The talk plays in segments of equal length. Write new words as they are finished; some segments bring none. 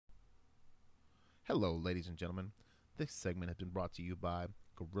Hello, ladies and gentlemen. This segment has been brought to you by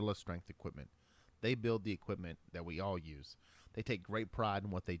Gorilla Strength Equipment. They build the equipment that we all use. They take great pride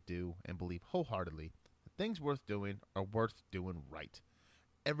in what they do and believe wholeheartedly that things worth doing are worth doing right.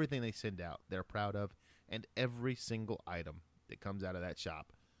 Everything they send out, they're proud of, and every single item that comes out of that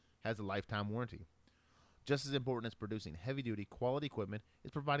shop has a lifetime warranty. Just as important as producing heavy-duty quality equipment is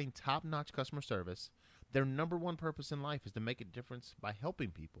providing top-notch customer service. Their number one purpose in life is to make a difference by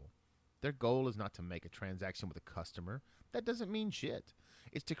helping people. Their goal is not to make a transaction with a customer. That doesn't mean shit.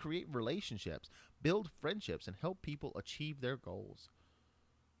 It's to create relationships, build friendships, and help people achieve their goals.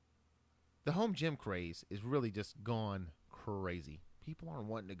 The home gym craze is really just gone crazy. People aren't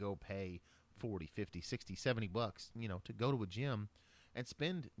wanting to go pay 40, 50, 60, 70 bucks, to go to a gym and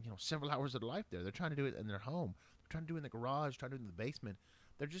spend, several hours of their life there. They're trying to do it in their home. They're trying to do it in the garage, trying to do it in the basement.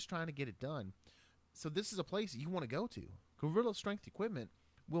 They're just trying to get it done. So this is a place you want to go to. Gorilla Strength Equipment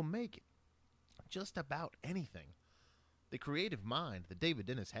will make just about anything. The creative mind that David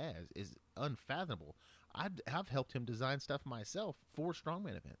Dennis has is unfathomable. I've helped him design stuff myself for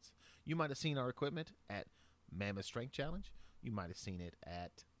strongman events. You might have seen our equipment at Mammoth Strength Challenge. You might have seen it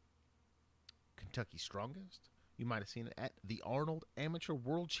at Kentucky Strongest. You might have seen it at the Arnold Amateur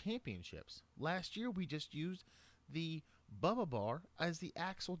World Championships. Last year, we just used the Bubba bar as the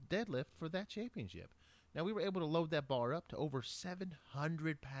axle deadlift for that championship. Now, we were able to load that bar up to over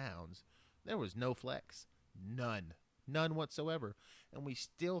 700 pounds. There was no flex. None whatsoever. And we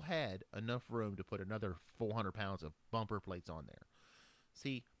still had enough room to put another 400 pounds of bumper plates on there.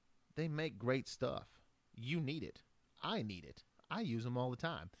 See, they make great stuff. You need it. I need it. I use them all the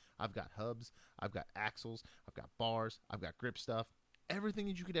time. I've got hubs. I've got axles. I've got bars. I've got grip stuff. Everything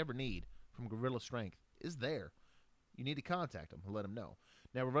that you could ever need from Gorilla Strength is there. You need to contact them and let them know.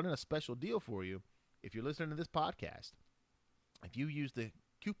 Now, we're running a special deal for you. If you're listening to this podcast, if you use the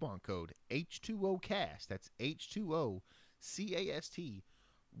coupon code H2OCAST, that's H2OCAST,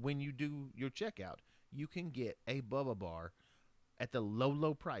 when you do your checkout, you can get a Bubba bar at the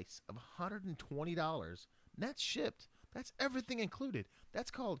low price of $120. And that's shipped. That's everything included. That's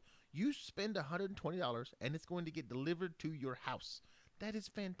called you spend $120 and it's going to get delivered to your house. That is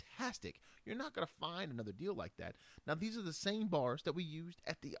fantastic. You're not going to find another deal like that. Now, these are the same bars that we used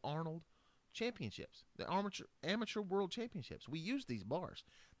at the Arnold Championships, the Amateur World Championships. We use these bars.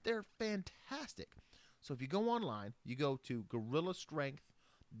 They're fantastic. So if you go online, you go to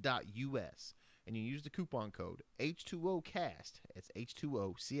gorillastrength.us and you use the coupon code H2OCAST, it's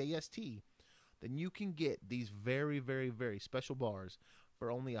H2OCAST, then you can get these very, very, very special bars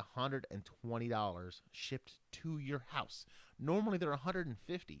for only $120 shipped to your house. Normally they're $150,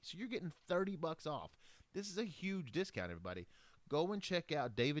 so you're getting $30 off. This is a huge discount, everybody. Go and check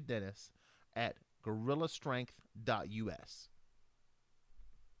out David Dennis at gorillastrength.us.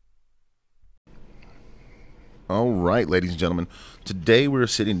 All right, ladies and gentlemen. Today we're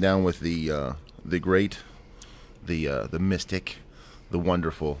sitting down with the great, the mystic, the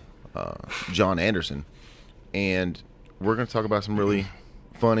wonderful John Anderson, and we're going to talk about some really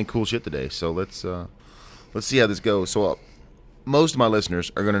fun and cool shit today. So let's see how this goes. So most of my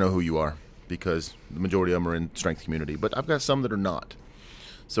listeners are going to know who you are because the majority of them are in strength community, but I've got some that are not.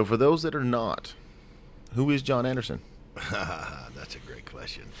 So for those that are not, who is John Anderson? That's a great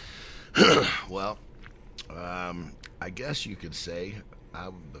question. Well, I guess you could say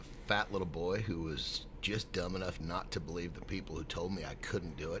I'm the fat little boy who was just dumb enough not to believe the people who told me I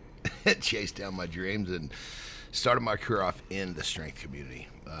couldn't do it, chased down my dreams, and started my career off in the strength community.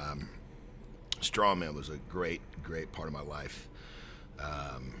 Strongman was a great part of my life.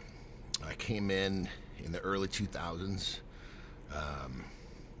 I came in the early 2000s.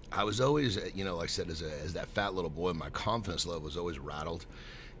 I was always, like I said, as that fat little boy, my confidence level was always rattled.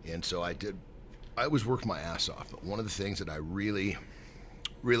 And so I always worked my ass off. But one of the things that I really,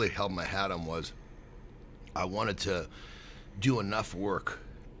 really held my hat on was I wanted to do enough work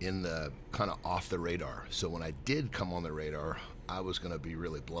in the kind of off the radar. So when I did come on the radar, I was going to be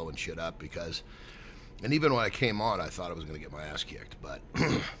really blowing shit up because, and even when I came on, I thought I was going to get my ass kicked. But,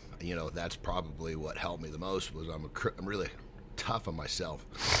 that's probably what helped me the most was I'm really tough on myself.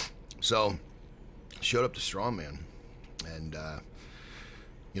 So showed up to Strongman and,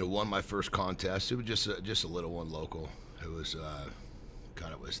 won my first contest. It was just a little one local. It was,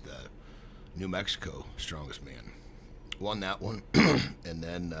 it was the New Mexico Strongest Man. Won that one. And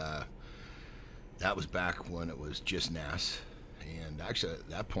then that was back when it was just NAS. And actually, at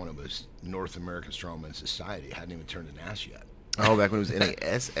that point, it was North American Strongman Society. It hadn't even turned to NAS yet. Oh, back when it was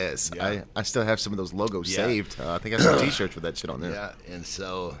NASS. Yeah. I still have some of those logos saved. I think I have some T-shirts with that shit on there. Yeah, and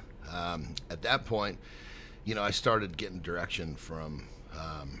so at that point, I started getting direction from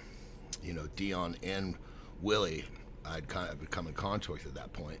Dion and Willie, I'd kind of become in contact at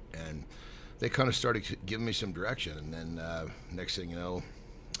that point, and they kind of started giving me some direction. And then next thing you know,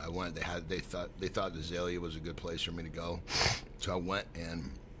 I went. They thought Azalea was a good place for me to go, so I went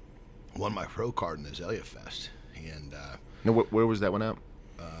and won my pro card in the Azalea Fest. And Now, where was that one at?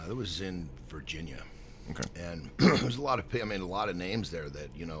 it was in Virginia. Okay. And there was a lot of names there that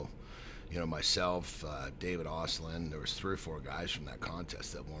myself, David Oslin. There was 3 or 4 guys from that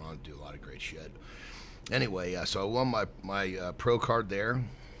contest that went on to do a lot of great shit. Anyway, so I won my pro card there.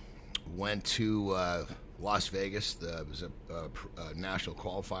 Went to Las Vegas. It was a national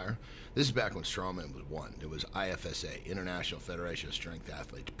qualifier. This is back when Strongman was one. It was IFSA, International Federation of Strength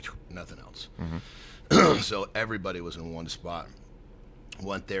Athletes. Nothing else. Mm-hmm. So everybody was in one spot.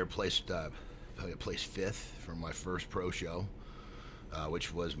 Went there, placed 5th for my first pro show,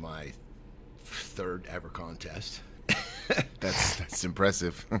 which was my 3rd ever contest. That's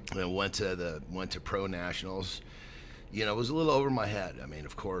impressive. And went to pro nationals. It was a little over my head. I mean,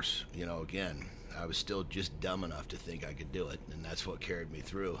 of course, again, I was still just dumb enough to think I could do it, and that's what carried me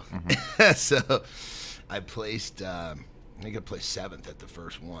through. Mm-hmm. So I placed, I think I placed 7th at the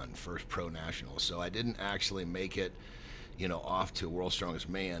first pro national. So I didn't actually make it, off to World's Strongest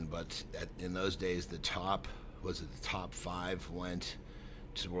Man, but in those days, the top 5 went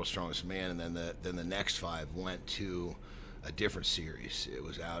to World's Strongest Man, and then the next 5 went to a different series. It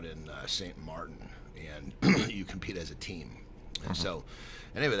was out in St. Martin, and you compete as a team. And so,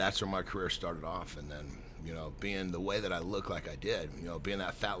 anyway, that's where my career started off. And then, being the way that I look like I did, being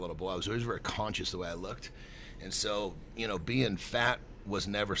that fat little boy, I was always very conscious the way I looked. And so, being fat was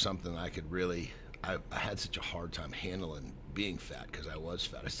never something I could really, I had such a hard time handling being fat because I was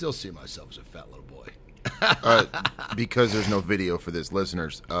fat. I still see myself as a fat little boy. Because there's no video for this,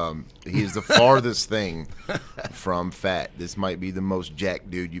 listeners. He's the farthest thing from fat. This might be the most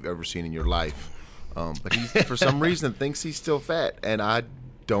jacked dude you've ever seen in your life. But he, for some reason, thinks he's still fat, and I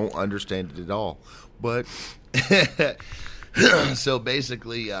don't understand it at all. But so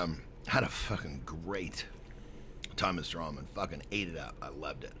basically, had a fucking great time in Strongman. Fucking ate it up. I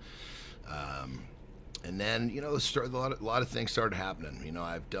loved it. And then, a lot of things started happening.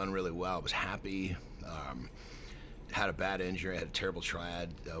 I've done really well. I was happy. Had a bad injury. I had a terrible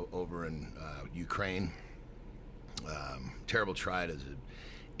triad over in Ukraine. Terrible triad as an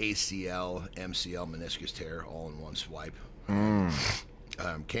ACL, MCL, meniscus tear, all in one swipe.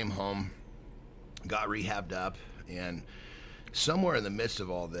 Came home, got rehabbed up, and somewhere in the midst of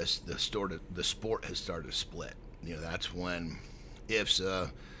all this, the sport has started to split. That's when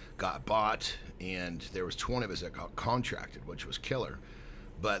IFSA got bought, and there was 20 of us that got contracted, which was killer.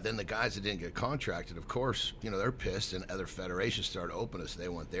 But then the guys that didn't get contracted, of course, they're pissed, and other federations started opening us. They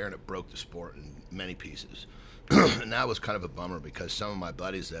went there, and it broke the sport in many pieces. And that was kind of a bummer because some of my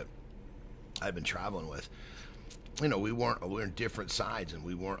buddies that I've been traveling with, we were in different sides, and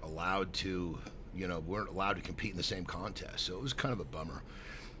we weren't allowed to, compete in the same contest. So it was kind of a bummer.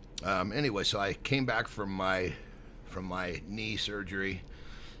 Anyway, so I came back from my knee surgery.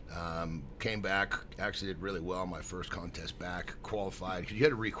 Came back, actually did really well my first contest back, qualified, because you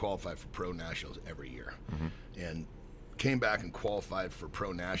had to re-qualify for pro nationals every year. Mm-hmm. And came back and qualified for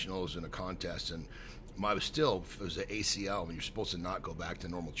pro nationals in a contest, and it was an ACL, and you're supposed to not go back to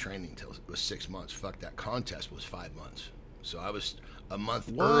normal training until it was 6 months. Fuck, that contest was 5 months. So I was a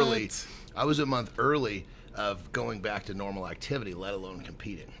month early. I was a month early of going back to normal activity, let alone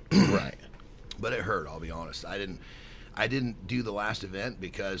competing. Right. But it hurt, I'll be honest. I didn't do the last event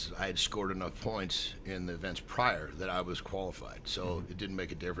because I had scored enough points in the events prior that I was qualified. So it didn't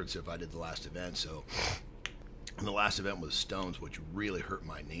make a difference if I did the last event. So the last event was Stones, which really hurt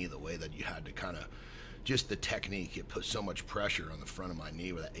my knee, the way that you had to kind of, just the technique, it put so much pressure on the front of my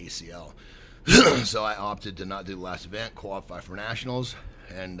knee with that ACL. So I opted to not do the last event, qualify for nationals.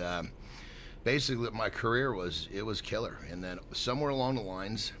 And basically my career was killer. And then somewhere along the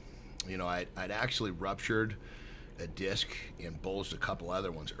lines, I'd actually ruptured a disc and bulged a couple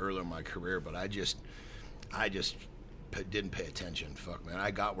other ones earlier in my career, but I just didn't pay attention. Fuck, man, I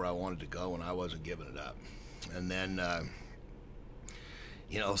got where I wanted to go and I wasn't giving it up. And then all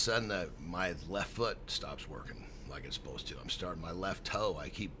of a sudden my left foot stops working like it's supposed to. I'm starting my left toe, I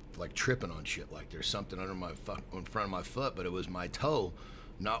keep like tripping on shit, like there's something under in front of my foot, but it was my toe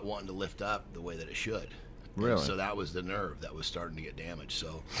not wanting to lift up the way that it should. Really? And so that was the nerve that was starting to get damaged.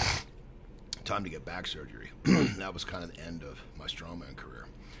 So time to get back surgery. That was kind of the end of my strongman career.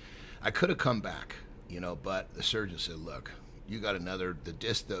 I could have come back, but the surgeon said, look, you got the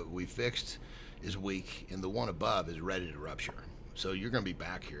disc that we fixed is weak, and the one above is ready to rupture. So you're going to be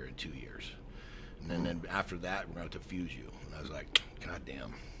back here in 2 years. And then after that, we're going to have to fuse you. And I was like, God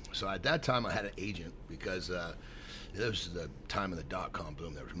damn. So at that time, I had an agent because this was the time of the dot-com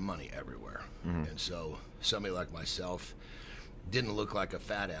boom. There was money everywhere. And so somebody like myself didn't look like a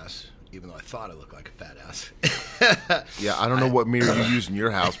fat ass, even though I thought I looked like a fat ass. Yeah, I don't know what mirror you use in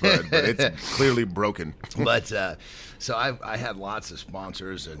your house, but it's clearly broken. But so I had lots of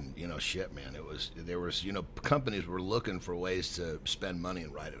sponsors, and shit, man. There was companies were looking for ways to spend money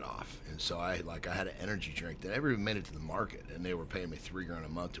and write it off, and so I had an energy drink that never even made it to the market, and they were paying me $3,000 a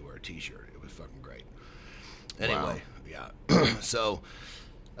month to wear a T-shirt. It was fucking great. Anyway, yeah. So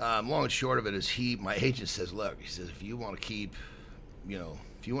long and short of it is my agent says, look, he says, if you want to keep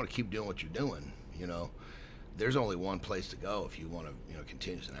doing what you're doing, there's only one place to go if you want to,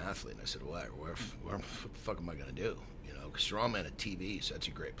 continue as an athlete. And I said, where the fuck am I going to do? Strongman at TV, so that's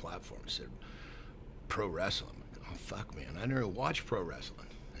a great platform. I said, pro wrestling. I'm like, oh, fuck, man. I never watched pro wrestling.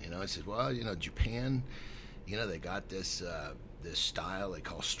 I said, well, Japan, they got this style they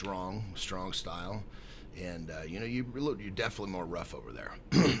call strong style. And, you're definitely more rough over there.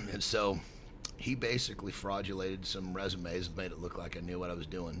 And so he basically fraudulated some resumes and made it look like I knew what I was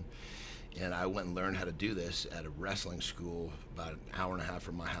doing. And I went and learned how to do this at a wrestling school about an hour and a half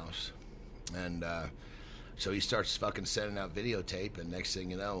from my house. And so he starts fucking sending out videotape, and next thing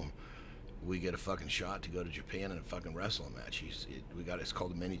you know, we get a fucking shot to go to Japan in a fucking wrestling match. It's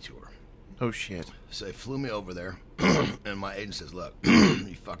called a mini tour. Oh, shit. So they flew me over there, and my agent says, look,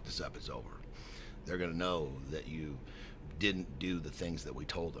 you fucked this up, it's over. They're going to know that you didn't do the things that we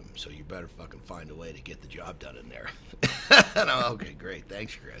told them, so you better fucking find a way to get the job done in there. And I'm okay, great,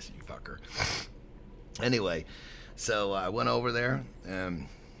 thanks, Chris, you fucker. Anyway, so I went over there, and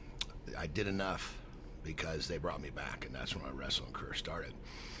I did enough because they brought me back, and that's when my wrestling career started.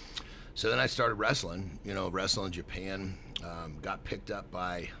 So then I started wrestling, wrestling in Japan, got picked up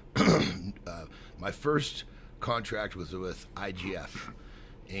by, my first contract was with IGF,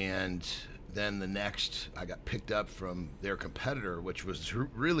 and then the next, I got picked up from their competitor, which was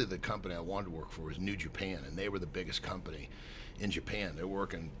really the company I wanted to work for, was New Japan, and they were the biggest company in Japan. They're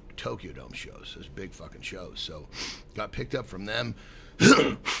working Tokyo Dome shows, those big fucking shows. So got picked up from them,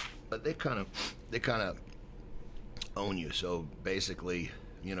 but they kind of own you. So basically,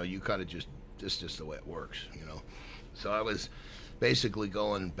 you kind of just the way it works, So I was basically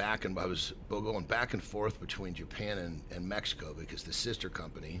going back and forth between Japan and Mexico because the sister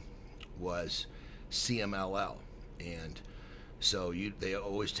company was CMLL, and so they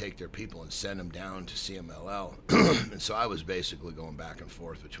always take their people and send them down to CMLL. And so I was basically going back and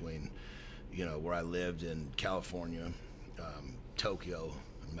forth between, where I lived in California, Tokyo,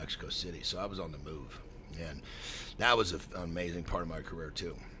 and Mexico City. So I was on the move, and that was an amazing part of my career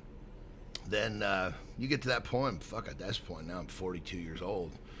too. Then you get to that point, at this point now I'm 42 years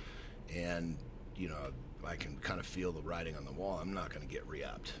old, and I can kind of feel the writing on the wall. I'm not going to get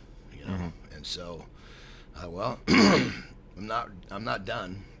re-upped. And so, I'm not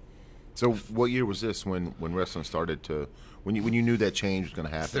done. So, what year was this when wrestling started to when you knew that change was going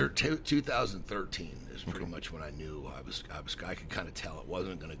to happen? 2013 is pretty much when I knew I could kind of tell it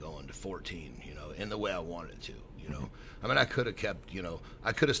wasn't going to go into 14, in the way I wanted it to, I mean, I could have kept,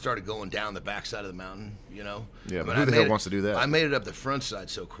 I could have started going down the backside of the mountain, Yeah, but who the hell wants to do that? I made it up the front side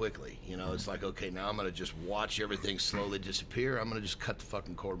so quickly, It's like, okay, now I'm going to just watch everything slowly disappear. I'm going to just cut the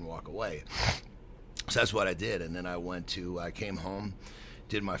fucking cord and walk away. So that's what I did. And then I came home,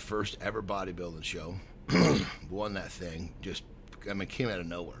 did my first ever bodybuilding show, won that thing. Came out of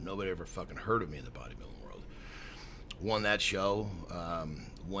nowhere. Nobody ever fucking heard of me in the bodybuilding world. Won that show,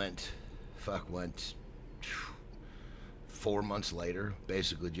 went 4 months later,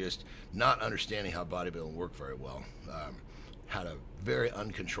 basically just not understanding how bodybuilding worked very well. Had a very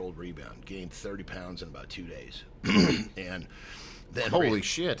uncontrolled rebound, gained 30 pounds in about 2 days. And then holy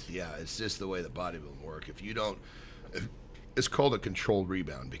shit. Yeah, it's just the way the bodybuilding work. It's called a controlled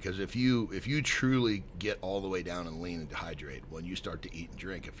rebound, because if you truly get all the way down and lean and dehydrate when you start to eat and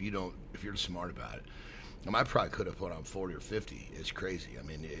drink, if you're smart about it, I probably could have put on 40 or 50. It's crazy. I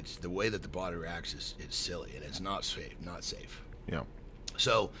mean, it's the way that the body reacts it's silly, and it's not safe. Yeah.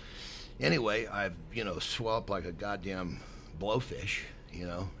 So anyway, I've swell up like a goddamn blowfish,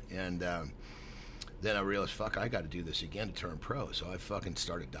 and then I realized, I got to do this again to turn pro. So I fucking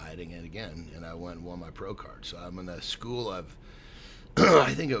started dieting it again, and I went and won my pro card. So I'm in the school of,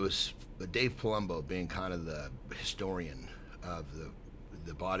 I think it was Dave Palumbo, being kind of the historian of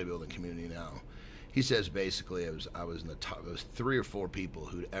the bodybuilding community now. He says basically I was in the top. It was 3 or 4 people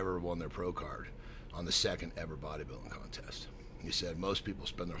who'd ever won their pro card on the second ever bodybuilding contest. He said most people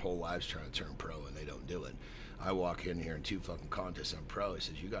spend their whole lives trying to turn pro and they don't do it. I walk in here in 2 fucking contests, I'm pro. He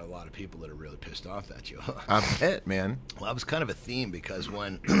says, you got a lot of people that are really pissed off at you. I bet, man. Well, that was kind of a theme because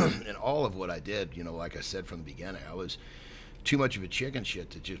when, in all of what I did, you know, like I said from the beginning, I was too much of a chicken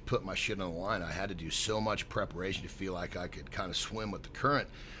shit to just put my shit on the line. I had to do so much preparation to feel like I could kind of swim with the current.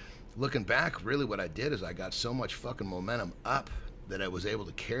 Looking back, really what I did is I got so much fucking momentum up that it was able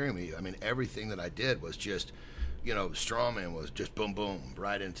to carry me. I mean, everything that I did was just, you know, strongman was just boom, boom,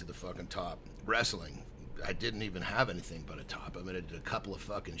 right into the fucking top. Wrestling, I didn't even have anything but a top. I mean, I did a couple of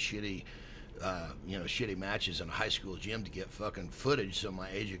fucking shitty, shitty matches in a high school gym to get fucking footage so my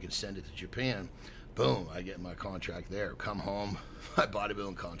agent could send it to Japan. Boom, I get my contract there. Come home, my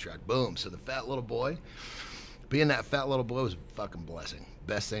bodybuilding contract. Boom. So the fat little boy, being that fat little boy was a fucking blessing.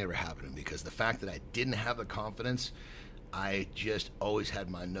 Best thing ever happened to me because the fact that I didn't have the confidence, I just always had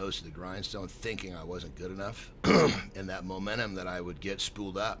my nose to the grindstone thinking I wasn't good enough. And that momentum that I would get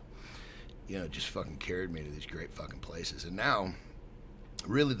spooled up, you know, just fucking carried me to these great fucking places. And now,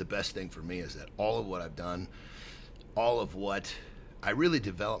 really the best thing for me is that all of what I've done, all of what I really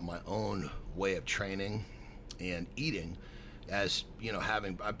developed my own way of training and eating as, you know,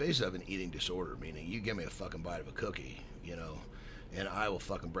 I basically have an eating disorder, meaning you give me a fucking bite of a cookie, you know, and I will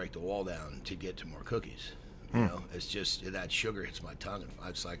fucking break the wall down to get to more cookies. You know, it's just that sugar hits my tongue. And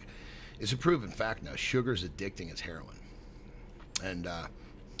it's like, it's a proven fact now. Sugar's addicting as heroin. And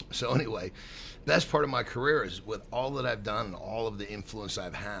so anyway, best part of my career is with all that I've done and all of the influence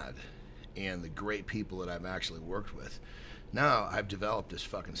I've had and the great people that I've actually worked with. Now I've developed this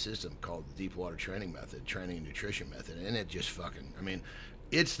fucking system called the Deep Water Training Method, Training and Nutrition Method, and it just fucking, I mean,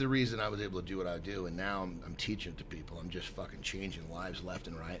 it's the reason I was able to do what I do, and now I'm teaching it to people. I'm just fucking changing lives left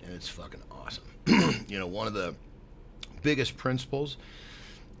and right, and it's fucking awesome. You know, one of the biggest principles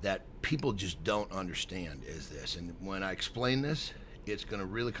that people just don't understand is this, and when I explain this, it's going to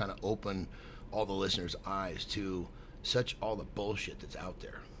really kind of open all the listeners' eyes to all the bullshit that's out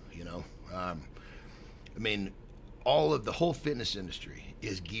there, you know? I mean, the whole fitness industry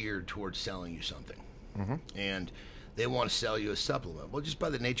is geared towards selling you something. Mm-hmm. And they want to sell you a supplement. Well, just by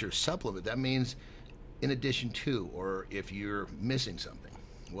the nature of supplement, that means in addition to, or if you're missing something.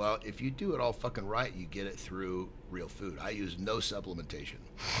 Well, if you do it all fucking right, you get it through real food. I use no supplementation.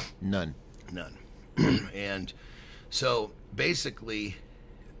 None. And so basically,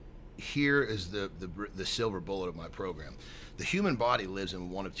 here is the silver bullet of my program. The human body lives in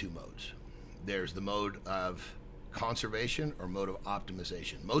one of 2 modes. There's the mode of conservation or mode of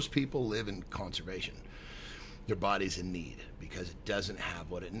optimization. Most people live in conservation. Their body's in need because it doesn't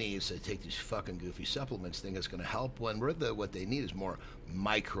have what it needs. So they take these fucking goofy supplements, think it's going to help when what they need is more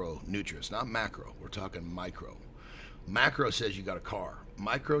micronutrients, not macro. We're talking micro. Macro says you got a car.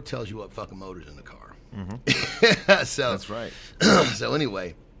 Micro tells you what fucking motor's in the car. Mm-hmm. So that's right. So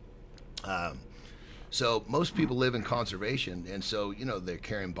anyway, so most people live in conservation, and so, you know, they're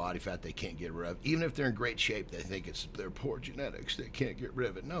carrying body fat they can't get rid of. Even if they're in great shape, they think it's their poor genetics. They can't get rid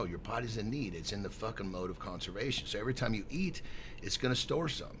of it. No, your body's in need. It's in the fucking mode of conservation. So every time you eat, it's going to store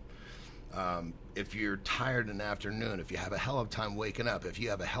some. If you're tired in the afternoon, if you have a hell of a time waking up, if you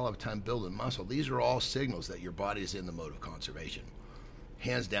have a hell of a time building muscle, these are all signals that your body is in the mode of conservation.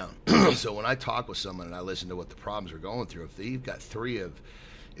 Hands down. So when I talk with someone and I listen to what the problems are going through, if he's got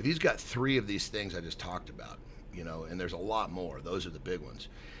 3 of these things I just talked about, you know, and there's a lot more, those are the big ones.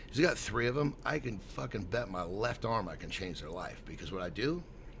 If he's got 3 of them, I can fucking bet my left arm I can change their life, because what I do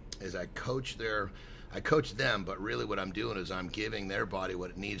is I coach them, but really what I'm doing is I'm giving their body what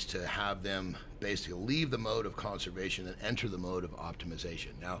it needs to have them basically leave the mode of conservation and enter the mode of optimization.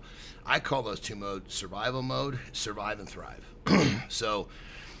 Now, I call those 2 modes survival mode, survive and thrive. So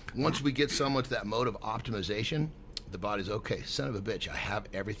once we get someone to that mode of optimization, the body's okay, son of a bitch, I have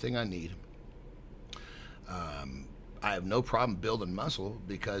everything I need. I have no problem building muscle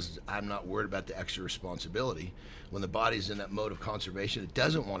because I'm not worried about the extra responsibility. When the body's in that mode of conservation, it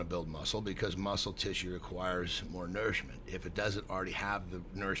doesn't want to build muscle because muscle tissue requires more nourishment. If it doesn't already have the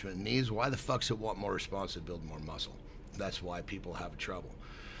nourishment it needs, why the fuck does it want more response to build more muscle? That's why people have trouble.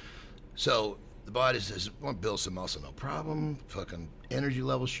 So the body says, I want to build some muscle, no problem. Fucking energy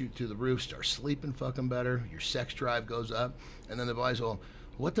levels shoot through the roof, start sleeping fucking better, your sex drive goes up, and then the body's all,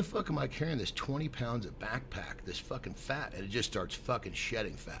 what the fuck am I carrying this 20 pounds of backpack, this fucking fat? And it just starts fucking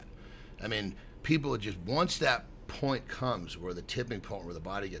shedding fat. I mean, people just, once that point comes where the tipping point where the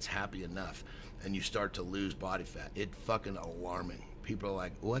body gets happy enough and you start to lose body fat, it's fucking alarming. People are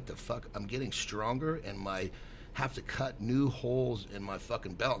like, what the fuck? I'm getting stronger and have to cut new holes in my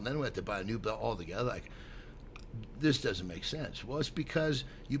fucking belt, and then we have to buy a new belt altogether. Like, this doesn't make sense. Well, it's because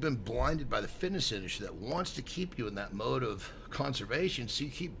you've been blinded by the fitness industry that wants to keep you in that mode of conservation, so you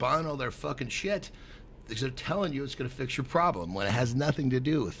keep buying all their fucking shit Because they're telling you it's going to fix your problem when it has nothing to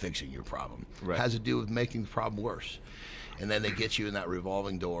do with fixing your problem. Right. It has to do with making the problem worse. And then they get you in that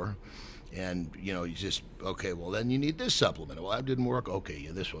revolving door, and you just, okay, well then you need this supplement. Well, that didn't work. Okay,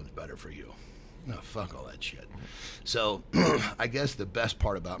 yeah, this one's better for you. No, fuck all that shit. So I guess the best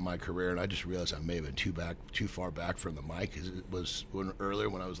part about my career, and I just realized I may have been too far back from the mic, is it was earlier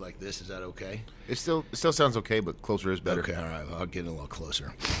when I was like this. Is that okay? It still sounds okay, but closer is better. Okay, all right. Well, I'll get a little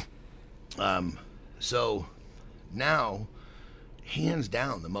closer. So now, hands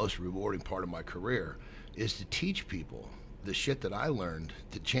down, the most rewarding part of my career is to teach people the shit that I learned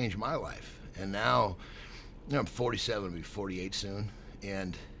to change my life. And now, I'm 47, I'll be 48 soon,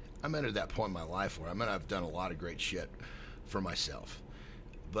 and I'm at that point in my life where I've done a lot of great shit for myself.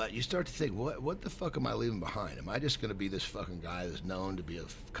 But you start to think, what the fuck am I leaving behind? Am I just going to be this fucking guy that's known to be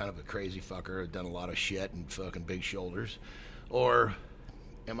kind of a crazy fucker, done a lot of shit and fucking big shoulders? Or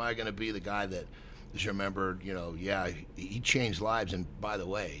am I going to be the guy that is remembered, yeah, he changed lives, and by the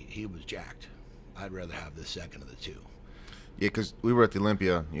way, he was jacked. I'd rather have the second of the two. Yeah, because we were at the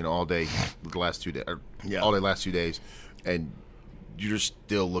Olympia, all day the last 2 days, all day last 2 days, and you just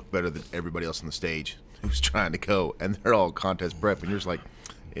still look better than everybody else on the stage who's trying to go, and they're all contest prep, and you're just like,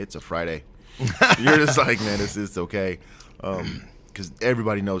 it's a Friday. You're just like, man, it's okay, because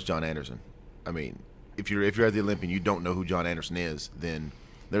everybody knows John Anderson. I mean, if you're at the Olympia and you don't know who John Anderson is, then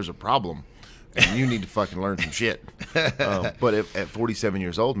there's a problem, and you need to fucking learn some shit. But at 47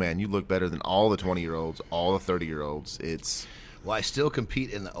 years old, man, you look better than all the 20-year-olds, all the 30-year-olds. Well, I still compete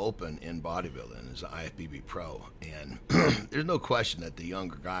in the open in bodybuilding as an IFBB pro, and there's no question that the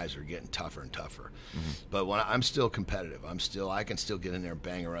younger guys are getting tougher and tougher. Mm-hmm. But I'm still competitive. I can still get in there and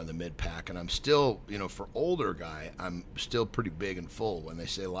bang around the mid pack, and I'm still, for older guy, I'm still pretty big and full. When they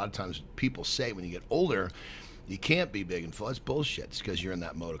say, a lot of times people say when you get older, you can't be big and full. That's bullshit. It's because you're in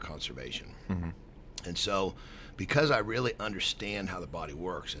that mode of conservation. Mm-hmm. And so, because I really understand how the body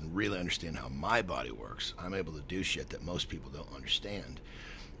works and really understand how my body works, I'm able to do shit that most people don't understand.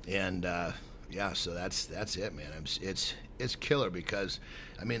 And so that's it, man. It's killer because,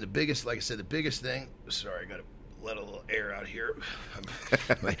 the biggest, like I said, the biggest thing. Sorry, I got to let a little air out here.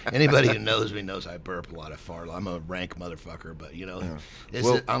 Anybody who knows me knows I burp a lot of fart. I'm a rank motherfucker, but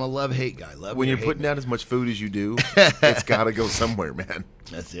I'm a love-hate guy. When you're putting down as much food as you do, it's got to go somewhere, man.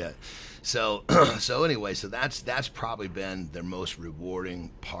 That's it. So anyway, that's probably been the most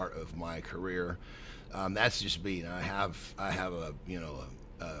rewarding part of my career. That's just me. I have a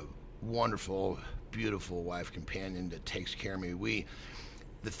wonderful, beautiful wife companion that takes care of me.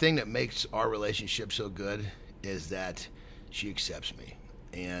 The thing that makes our relationship so good is that she accepts me,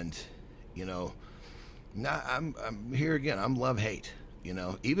 and I'm here again. I'm love-hate.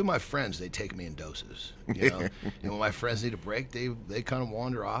 Even my friends, they take me in doses. And when my friends need a break, they kind of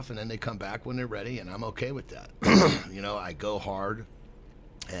wander off, and then they come back when they're ready, and I'm okay with that. I go hard,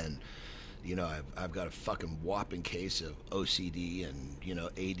 and I've got a fucking whopping case of OCD and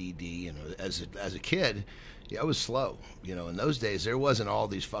ADD. And as a kid, I was slow. In those days there wasn't all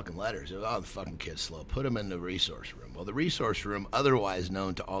these fucking letters. It was, the fucking kid's slow. Put them in the resource room. Well, the resource room, otherwise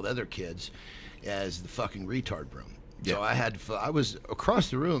known to all the other kids as the fucking retard room. Yeah. So I was across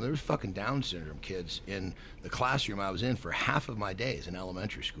the room. There was fucking Down syndrome kids in the classroom I was in for half of my days in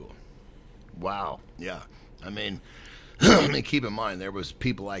elementary school. Wow. Yeah. Keep in mind, there was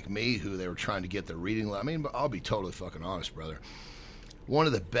people like me who they were trying to get their reading. But I'll be totally fucking honest, brother. One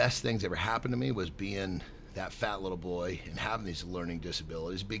of the best things that ever happened to me was being that fat little boy and having these learning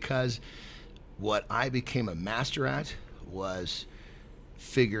disabilities, because what I became a master at was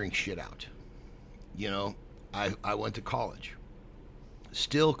figuring shit out. I went to college.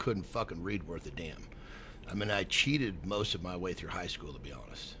 Still couldn't fucking read worth a damn. I cheated most of my way through high school, to be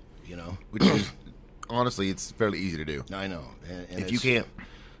honest. Which is, honestly, it's fairly easy to do. I know. And if you can't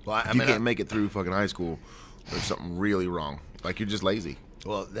make it through fucking high school, there's something really wrong. Like, you're just lazy.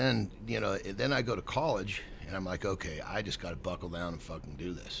 Well, then I go to college, and I'm like, okay, I just got to buckle down and fucking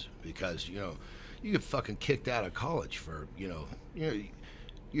do this, because you get fucking kicked out of college for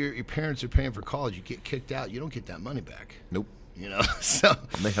your parents are paying for college. You get kicked out, you don't get that money back. Nope. So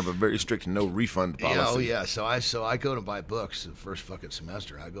and they have a very strict no refund policy. Yeah. So I go to buy books the first fucking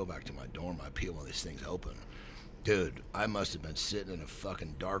semester. I go back to my dorm. I peel one of these things open. Dude, I must have been sitting in a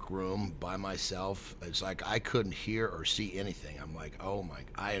fucking dark room by myself. It's like I couldn't hear or see anything. I'm like, oh my,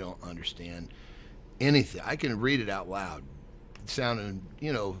 I don't understand anything. I can read it out loud, sounding,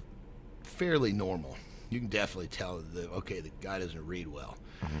 fairly normal. You can definitely tell the guy doesn't read well.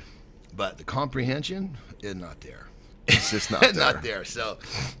 Mm-hmm. But the comprehension is not there. It's just not there. Not there. So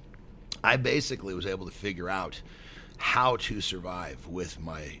I basically was able to figure out how to survive with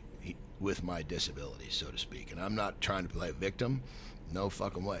my with my disability, so to speak. And I'm not trying to play victim. No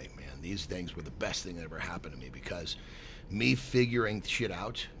fucking way, man. These things were the best thing that ever happened to me, because me figuring shit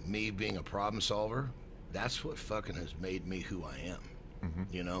out, me being a problem solver, that's what fucking has made me who I am. Mm-hmm.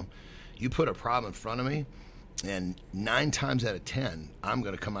 You know, you put a problem in front of me, and 9 times out of 10, I'm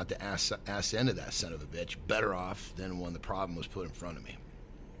going to come out the ass end of that son of a bitch better off than when the problem was put in front of me.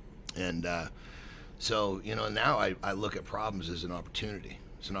 And so, you know, now I look at problems as an opportunity.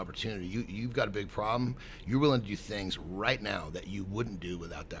 It's an opportunity. You've got a big problem. You're willing to do things right now that you wouldn't do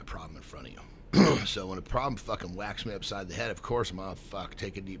without that problem in front of you. So when a problem fucking whacks me upside the head, of course I'm out, fuck,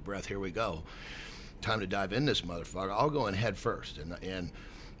 take a deep breath, here we go. Time to dive in this motherfucker. I'll go in head first. And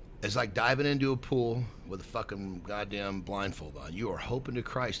it's like diving into a pool with a fucking goddamn blindfold on. You are hoping to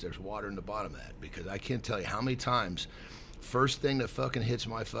Christ there's water in the bottom of that, because I can't tell you how many times first thing that fucking hits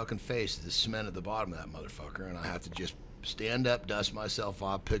my fucking face is the cement at the bottom of that motherfucker, and I have to just stand up, dust myself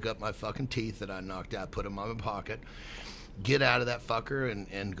off, pick up my fucking teeth that I knocked out, put them in my pocket, get out of that fucker,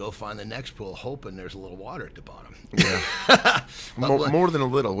 and go find the next pool, hoping there's a little water at the bottom. Yeah. more than a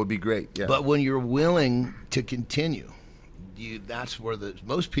little would be great. Yeah. But when you're willing to continue, that's where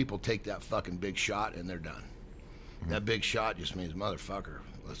most people take that fucking big shot and they're done. Mm-hmm. That big shot just means, motherfucker,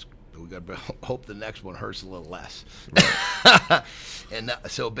 we got to hope the next one hurts a little less. Right. And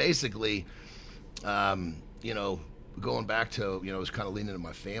so basically, you know, going back to, you know, it was kind of leaning into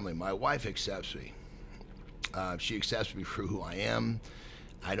my family. My wife accepts me. She accepts me for who I am.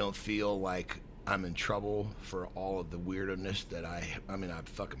 I don't feel like I'm in trouble for all of the weirdness that I mean, I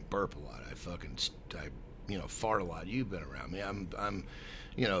fucking burp a lot. I you know, fart a lot. You've been around me. I'm,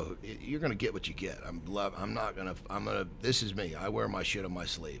 you know, you're going to get what you get. This is me. I wear my shit on my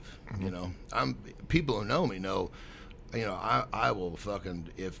sleeve. Mm-hmm. You know, people who know me know, you know, I will fucking,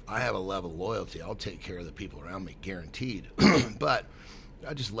 if I have a level of loyalty, I'll take care of the people around me, guaranteed. But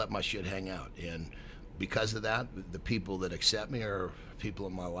I just let my shit hang out. And because of that, the people that accept me are people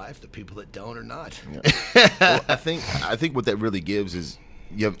in my life. The people that don't are not. Yeah. Well, I think what that really gives is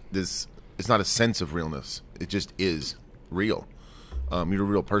you have this, it's not a sense of realness. It just is real. You're a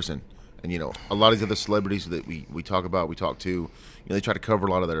real person. And, you know, a lot of the other celebrities that we talk about, we talk to, you know, they try to cover a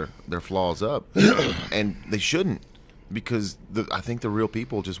lot of their flaws up. And they shouldn't. Because I think the real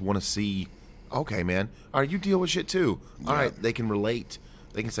people just want to see, okay, man, all right, you deal with shit too. All right, they can relate.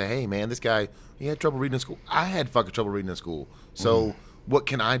 They can say, hey, man, this guy, he had trouble reading in school. I had fucking trouble reading in school. So what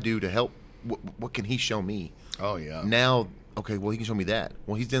can I do to help? What can he show me? Oh, yeah. Now, okay, well, he can show me that.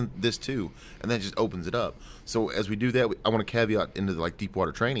 Well, he's done this too. And that just opens it up. So as we do that, I want to caveat into like deep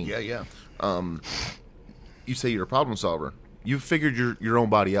water training. Yeah. You say you're a problem solver. You've figured your own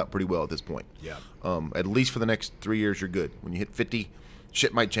body out pretty well at this point. Yeah. At least for the next 3 years, you're good. When you hit 50,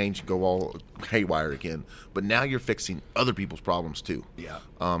 shit might change, go all haywire again. But now you're fixing other people's problems too. Yeah.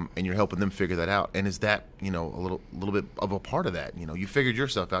 And you're helping them figure that out. And is that, you know, a little bit of a part of that? You know, you figured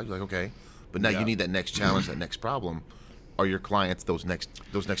yourself out. You're like, okay, but now you need that next challenge, that next problem. Are your clients those next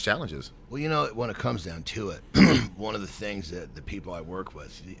challenges? Well, you know, when it comes down to it, one of the things that the people I work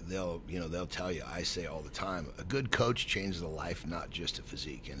with, they'll tell you, I say all the time, a good coach changes a life, not just a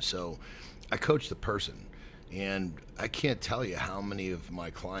physique. And so I coach the person, and I can't tell you how many of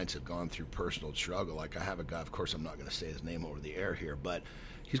my clients have gone through personal struggle. Like I have a guy, of course I'm not going to say his name over the air here, but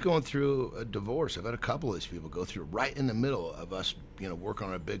he's going through a divorce. I've had a couple of these people go through right in the middle of us, you know, working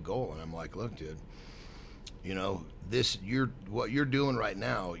on a big goal. And I'm like, look, dude, you know, what you're doing right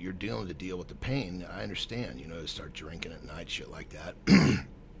now, you're dealing to deal with the pain. I understand, you know, to start drinking at night, shit like that.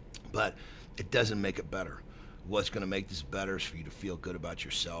 But it doesn't make it better. What's going to make this better is for you to feel good about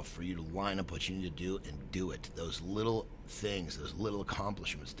yourself, for you to line up what you need to do and do it. Those little things, those little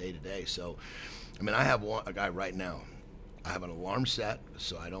accomplishments day to day. So, I mean, I have a guy right now. I have an alarm set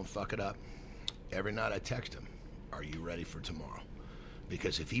so I don't fuck it up. Every night I text him, are you ready for tomorrow?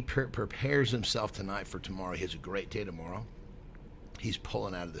 Because if he prepares himself tonight for tomorrow, he has a great day tomorrow. He's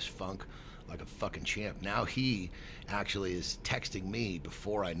pulling out of this funk like a fucking champ. Now he actually is texting me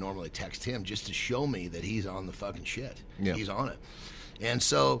before I normally text him just to show me that he's on the fucking shit. Yeah. He's on it. And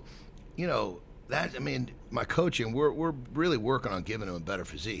so, you know, that, I mean, my coaching, we're really working on giving him a better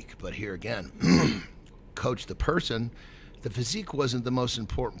physique. But here again, coach the person. The physique wasn't the most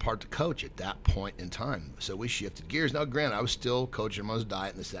important part to coach at that point in time. So we shifted gears. Now, granted, I was still coaching him on his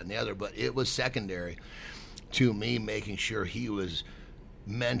diet and this, that, and the other, but it was secondary to me making sure he was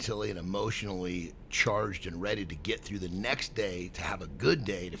mentally and emotionally charged and ready to get through the next day, to have a good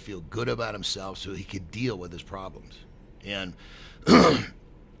day, to feel good about himself so he could deal with his problems. And,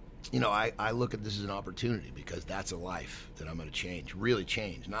 you know, I look at this as an opportunity because that's a life that I'm going to change, really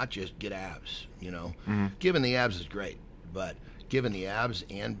change, not just get abs, you know. Mm-hmm. Giving the abs is great. But given the abs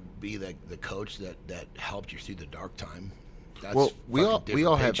and be the coach that helped you through the dark time. That's well, we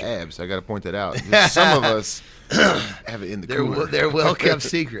all have abs. I got to point that out. Just some of us have it in the cooler. They're well kept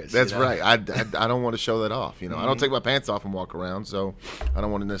secrets. That's right. I don't want to show that off. I don't take my pants off and walk around, so I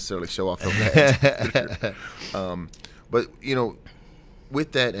don't want to necessarily show off those abs. But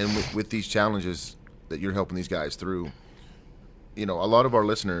with that and with these challenges that you're helping these guys through, a lot of our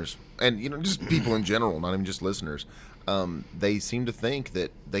listeners and just people in general, not even just listeners, they seem to think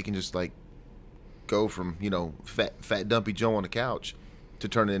that they can just like go from fat dumpy Joe on the couch to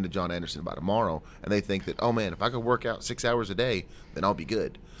turn it into John Anderson by tomorrow, and they think that, oh man, if I could work out 6 hours a day, then I'll be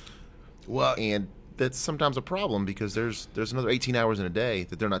good. Well, and that's sometimes a problem because there's another 18 hours in a day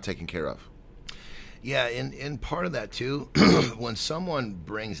that they're not taking care of. Yeah, and part of that too, when someone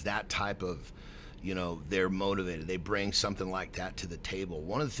brings that type of, they're motivated, they bring something like that to the table.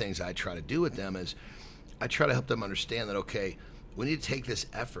 One of the things I try to do with them is I try to help them understand that, okay, we need to take this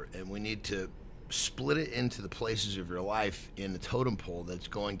effort and we need to split it into the places of your life in the totem pole that's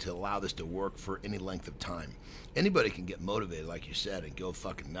going to allow this to work for any length of time. Anybody can get motivated, like you said, and go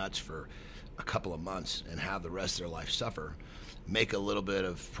fucking nuts for a couple of months and have the rest of their life suffer. Make a little bit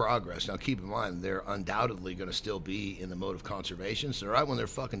of progress. Now, keep in mind, they're undoubtedly going to still be in the mode of conservation. So right when they're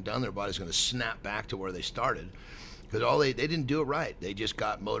fucking done, their body's going to snap back to where they started. Because they didn't do it right. They just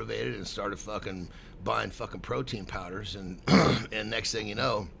got motivated and started fucking buying fucking protein powders. And and next thing you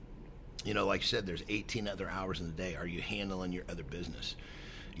know, like you said, there's 18 other hours in the day. Are you handling your other business?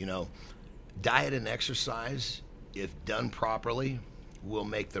 Diet and exercise, if done properly, will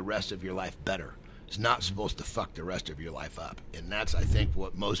make the rest of your life better. It's not supposed to fuck the rest of your life up. And that's, I think,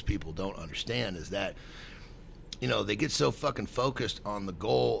 what most people don't understand is that, they get so fucking focused on the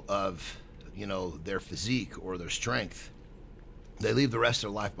goal of, their physique or their strength. They leave the rest of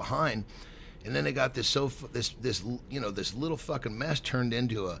their life behind. And then they got this little fucking mess turned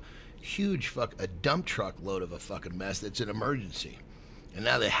into a huge a dump truck load of a fucking mess that's an emergency. And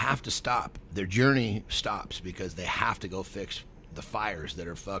now they have to stop. Their journey stops because they have to go fix the fires that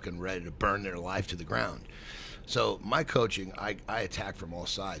are fucking ready to burn their life to the ground. So my coaching, I attack from all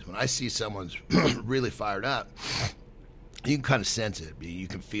sides. When I see someone's really fired up, you can kind of sense it. You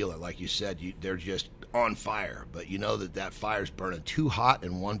can feel it. Like you said, they're just on fire, but you know that fire's burning too hot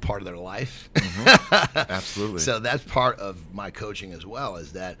in one part of their life. Mm-hmm. Absolutely. So that's part of my coaching as well,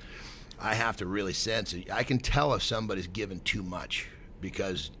 is that I have to really sense it. I can tell if somebody's given too much,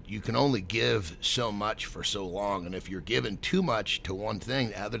 because you can only give so much for so long, and if you're giving too much to one thing,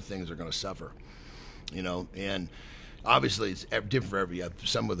 the other things are going to suffer. And obviously it's different for every.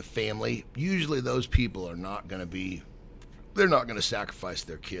 Some with a family, usually those people are not going to be. They're not going to sacrifice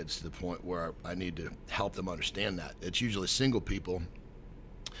their kids to the point where I need to help them understand that. It's usually single people,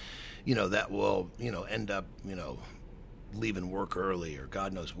 that will, end up, leaving work early or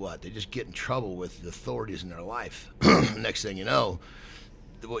God knows what. They just get in trouble with the authorities in their life. Next thing you know,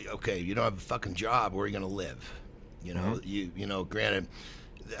 okay, you don't have a fucking job. Where are you going to live? Granted,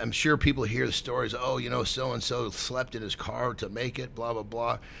 I'm sure people hear the stories, so-and-so slept in his car to make it, blah, blah,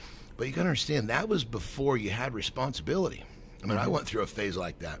 blah. But you got to understand, that was before you had responsibility. I mean, I went through a phase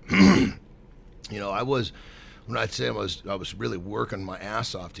like that. I was really working my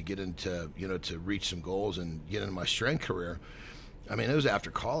ass off to get into, to reach some goals and get into my strength career. I mean, it was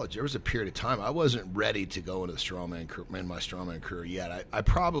after college. There was a period of time I wasn't ready to go into my strongman career yet. I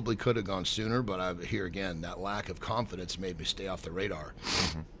probably could have gone sooner, but here again, that lack of confidence made me stay off the radar.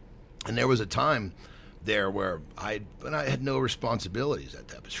 Mm-hmm. And there was a time there where I had no responsibilities at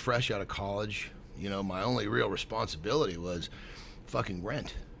that. I was fresh out of college. My only real responsibility was fucking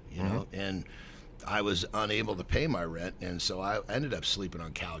rent, and I was unable to pay my rent, and so I ended up sleeping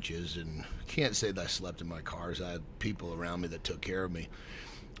on couches, and can't say that I slept in my cars. I had people around me that took care of me,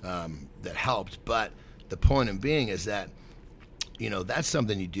 that helped. But the point in being is that, that's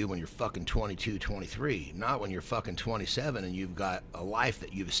something you do when you're fucking 22, 23, not when you're fucking 27 and you've got a life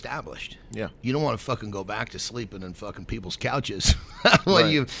that you've established. Yeah. You don't want to fucking go back to sleeping in fucking people's couches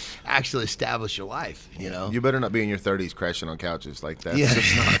when you've actually established your life, You better not be in your 30s crashing on couches. Like, that's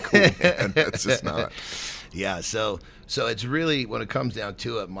just not cool, man. That's just not. Yeah, so it's really, when it comes down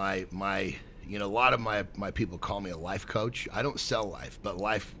to it, my a lot of my people call me a life coach. I don't sell life, but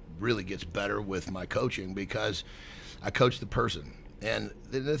life really gets better with my coaching because I coach the person. And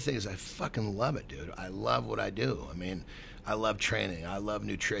the other thing is I fucking love it, dude. I love what I do. I mean, I love training. I love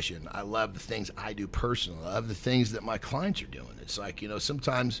nutrition. I love the things I do personally. I love the things that my clients are doing. It's like,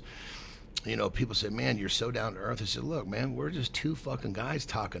 sometimes, people say, man, you're so down to earth. I said, look, man, we're just two fucking guys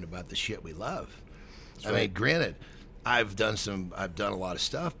talking about the shit we love. That's right. I mean, granted, I've done a lot of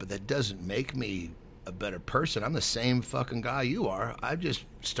stuff, but that doesn't make me a better person. I'm the same fucking guy you are. I just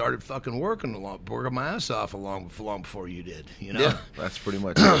started fucking working my ass off long before you did. You know? Yeah, that's pretty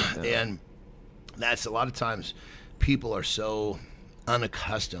much it. Yeah. And that's a lot of times people are so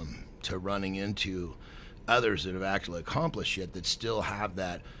unaccustomed to running into others that have actually accomplished shit that still have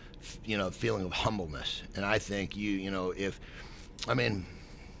that, feeling of humbleness. And I think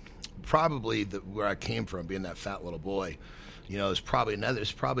probably where I came from, being that fat little boy, is probably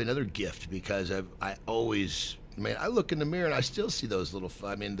another gift, because I always, I look in the mirror and I still see those little,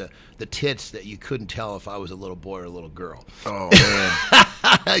 the tits that you couldn't tell if I was a little boy or a little girl. Oh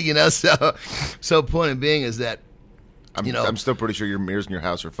man. So point being is that, I'm still pretty sure your mirrors in your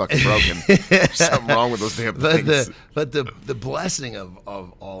house are fucking broken. There's something wrong with those damn things. But the blessing of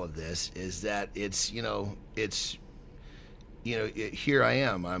all of this is that it's here I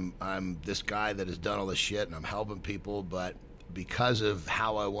am. I'm this guy that has done all this shit and I'm helping people, but because of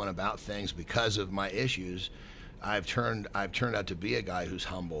how I went about things, because of my issues, I've turned out to be a guy who's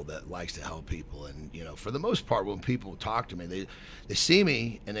humble, that likes to help people. And for the most part, when people talk to me, they see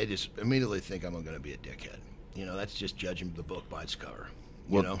me and they just immediately think I'm going to be a dickhead. That's just judging the book by its cover.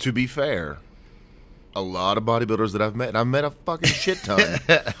 Well, to be fair, a lot of bodybuilders that I've met, and I've met a fucking shit ton,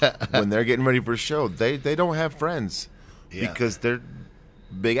 when they're getting ready for a show, they don't have friends because they're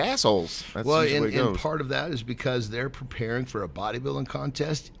big assholes. That's and part of that is because they're preparing for a bodybuilding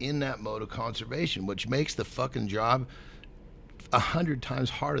contest in that mode of conservation, which makes the fucking job 100 times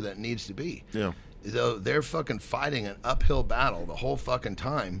harder than it needs to be. Yeah. So they're fucking fighting an uphill battle the whole fucking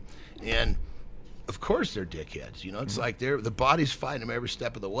time, and of course they're dickheads. It's like the body's fighting them every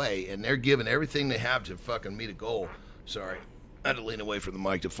step of the way, and they're giving everything they have to fucking meet a goal. Sorry, I had to lean away from the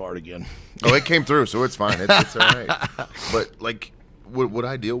mic to fart again. Oh, it came through, so it's fine. It's all right. But like, what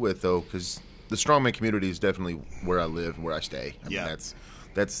I deal with though, because the strongman community is definitely where I live, where I stay. I mean,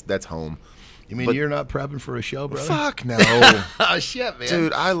 that's home. You mean you're not prepping for a show, brother? Fuck no. Oh, shit, man.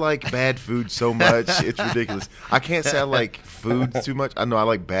 Dude, I like bad food so much. It's ridiculous. I can't say I like food too much. I know I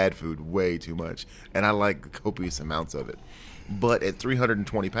like bad food way too much. And I like copious amounts of it. But at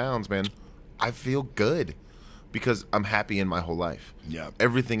 320 pounds, man, I feel good because I'm happy in my whole life. Yeah.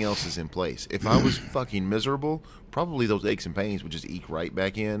 Everything else is in place. If I was fucking miserable, probably those aches and pains would just eke right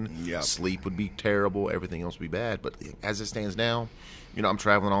back in. Yeah. Sleep would be terrible. Everything else would be bad. But as it stands now, I'm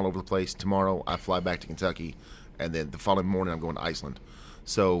traveling all over the place. Tomorrow, I fly back to Kentucky, and then the following morning, I'm going to Iceland.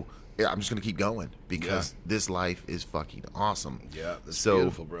 So, I'm just going to keep going because this life is fucking awesome. Yeah, that's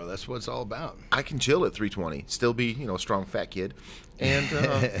beautiful, bro. That's what it's all about. I can chill at 320, still be, a strong fat kid, and,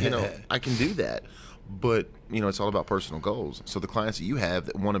 I can do that. But, it's all about personal goals. So the clients that you have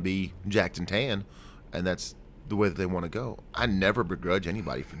that want to be jacked and tan, and that's the way that they want to go, I never begrudge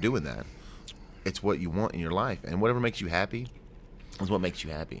anybody for doing that. It's what you want in your life, and whatever makes you happy is what makes you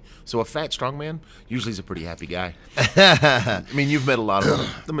happy. So a fat, strong man usually is a pretty happy guy. I mean, you've met a lot of them.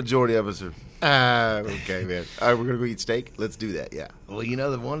 The majority of us are, okay, man. All right, we're going to go eat steak? Let's do that, yeah. Well,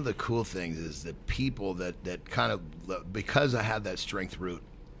 one of the cool things is that people that kind of, because I have that strength root,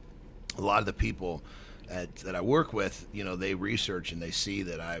 a lot of the people that I work with, they research and they see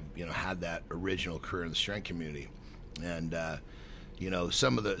that I've, had that original career in the strength community. And,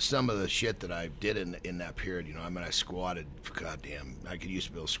 some of the shit that I did in that period, I squatted, goddamn, I used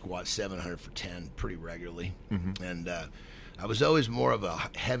to be able to squat 700 for 10 pretty regularly. Mm-hmm. And I was always more of a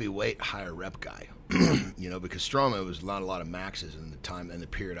heavyweight, higher rep guy, because strongman was not a lot of maxes in the time and the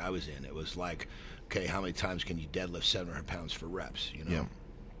period I was in. It was like, okay, how many times can you deadlift 700 pounds for reps, Yeah.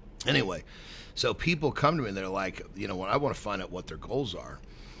 Anyway, so people come to me and they're like, when I want to find out what their goals are,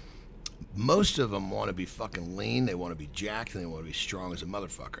 most of them want to be fucking lean, they want to be jacked, and they want to be strong as a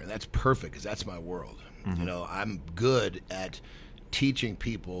motherfucker. And that's perfect because that's my world. Mm-hmm. I'm good at teaching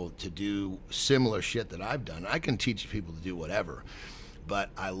people to do similar shit that I've done. I can teach people to do whatever.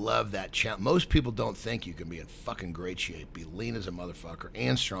 But I love that challenge. Most people don't think you can be in fucking great shape, be lean as a motherfucker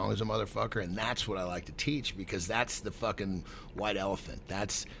and strong as a motherfucker, and that's what I like to teach because that's the fucking white elephant.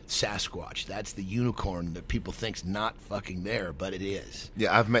 That's Sasquatch. That's the unicorn that people think's not fucking there, but it is.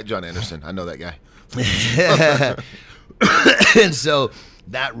 Yeah, I've met John Anderson. I know that guy. And so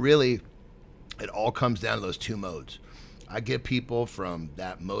that really, it all comes down to those two modes. I get people from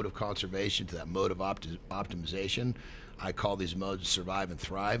that mode of conservation to that mode of optimization. I call these modes survive and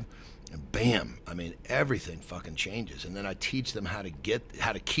thrive, and bam, everything fucking changes. And then I teach them how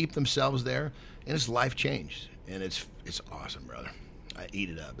to keep themselves there, and it's life changed, and it's awesome, brother. I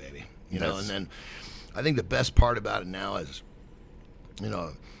eat it up, baby. And then I think the best part about it now is,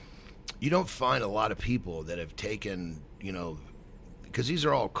 you don't find a lot of people that have taken, because these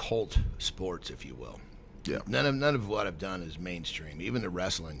are all cult sports, if you will. Yeah. None of what I've done is mainstream. Even the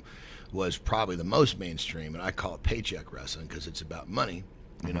wrestling was probably the most mainstream, and I call it paycheck wrestling because it's about money.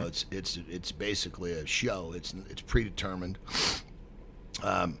 You know, it's basically a show. It's predetermined.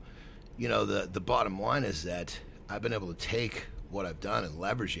 You know, the bottom line is that I've been able to take what I've done and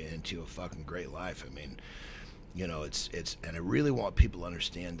leverage it into a fucking great life. I mean, you know, it's and I really want people to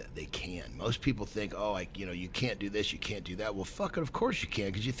understand that they can. Most people think, oh, you know, you can't do this, you can't do that. Well, fuck it, of course you can,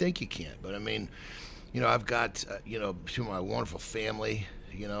 because you think you can't. But I mean, you know, I've got, you know, to my wonderful family,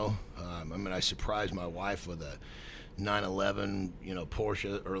 you know, I mean, I surprised my wife with a 911, you know,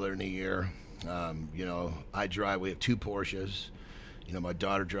 Porsche earlier in the year. You know, we have 2 Porsches. You know, my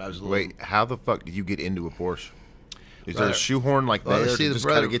daughter drives a little. Wait, how the fuck did you get into a Porsche? Is there a shoehorn like that to just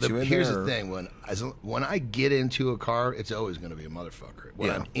kind of get you in here's there? Here's the thing. When I get into a car, it's always going to be a motherfucker.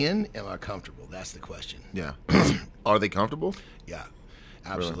 When I'm in, am I comfortable? That's the question. Yeah. Are they comfortable? Yeah.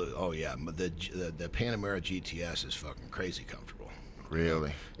 Absolutely. Really? Oh, yeah. But the Panamera GTS is fucking crazy comfortable.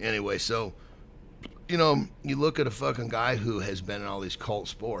 Really? Anyway, so, you know, you look at a fucking guy who has been in all these cult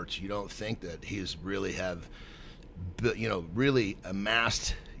sports, you don't think that he's really really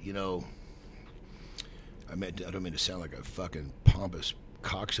amassed, you know, I don't mean to sound like a fucking pompous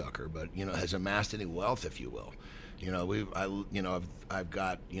cocksucker, but, you know, has amassed any wealth, if you will. You know, I've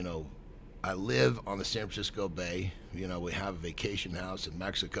got, you know, I live on the San Francisco Bay. You know, we have a vacation house in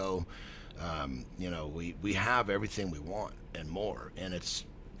Mexico. You know, we have everything we want and more, and it's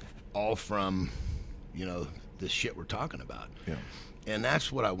all from, you know, the shit we're talking about. Yeah. And that's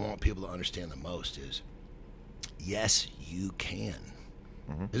what I want people to understand the most is, yes, you can.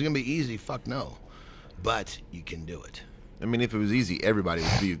 Mm-hmm. Is it going to be easy? Fuck no. But you can do it. I mean, if it was easy, everybody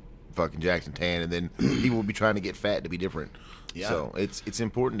would be fucking Jackson Tan, and then people would be trying to get fat to be different. Yeah. So it's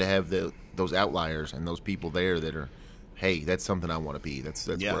important to have those outliers and those people there that are, hey, that's something I want to be. That's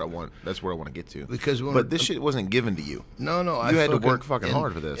where I want. That's where I want to get to. But this shit wasn't given to you. No. You had to work fucking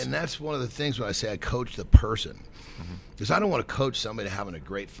hard for this. And that's one of the things when I say I coach the person, because I don't want to coach somebody to having a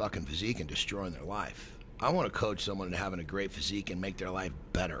great fucking physique and destroying their life. I want to coach someone to having a great physique and make their life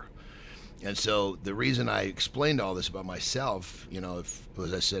better. And so the reason I explained all this about myself, you know,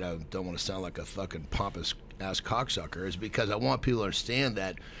 as I said, I don't want to sound like a fucking pompous ass cocksucker, is because I want people to understand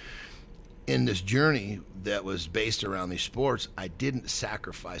that in this journey that was based around these sports, I didn't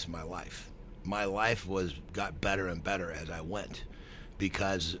sacrifice my life. My life got better and better as I went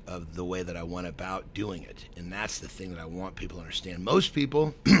because of the way that I went about doing it. And that's the thing that I want people to understand. Most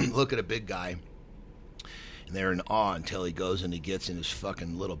people look at a big guy and they're in awe until he goes and he gets in his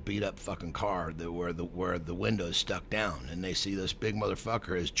fucking little beat up fucking car where the window is stuck down, and they see this big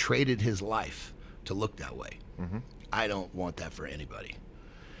motherfucker has traded his life to look that way. Mm-hmm. I don't want that for anybody.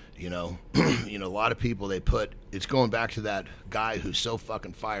 You know, a lot of people, it's going back to that guy who's so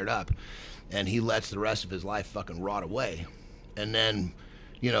fucking fired up, and he lets the rest of his life fucking rot away, and then,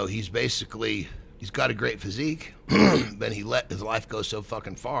 you know, he's got a great physique, but he let his life go so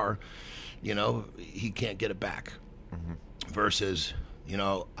fucking far. You know, he can't get it back. Mm-hmm. Versus, you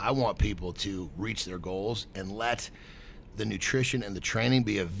know, I want people to reach their goals and let the nutrition and the training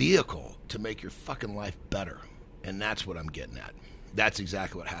be a vehicle to make your fucking life better. And that's what I'm getting at. That's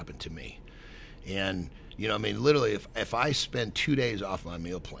exactly what happened to me. And, you know, I mean, literally, if I spend 2 days off my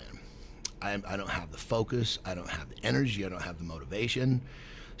meal plan, I don't have the focus, I don't have the energy, I don't have the motivation.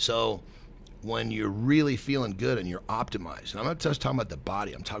 So when you're really feeling good and you're optimized, and I'm not just talking about the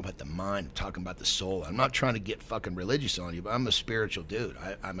body, I'm talking about the mind, I'm talking about the soul. I'm not trying to get fucking religious on you, but I'm a spiritual dude.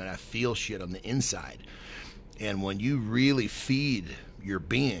 I mean, I feel shit on the inside. And when you really feed your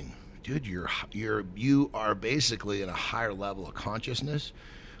being, dude, you are basically in a higher level of consciousness,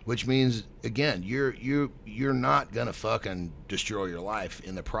 which means, again, you're not gonna fucking destroy your life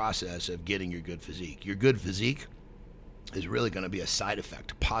in the process of getting your good physique. Your good physique is really going to be a side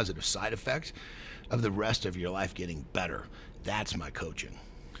effect, a positive side effect of the rest of your life getting better. That's my coaching.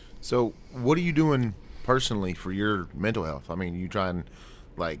 So what are you doing personally for your mental health? I mean, you trying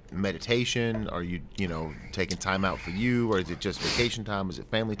like meditation? Are you taking time out for you, or is it just vacation time? Is it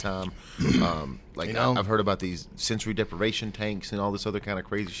family time? I've heard about these sensory deprivation tanks and all this other kind of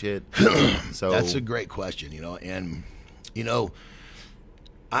crazy shit. So that's a great question, and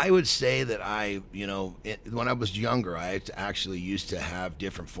I would say that when I was younger, I actually used to have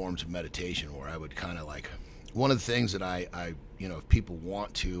different forms of meditation where I would kind of like, one of the things that I if people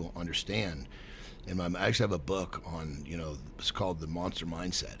want to understand, and I actually have a book on, it's called The Monster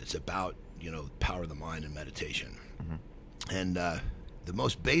Mindset. It's about, the power of the mind and meditation. Mm-hmm. And the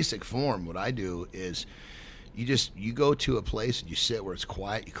most basic form, what I do is you go to a place and you sit where it's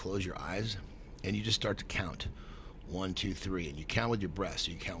quiet, you close your eyes, and you just start to count. 1, 2, 3, and you count with your breath.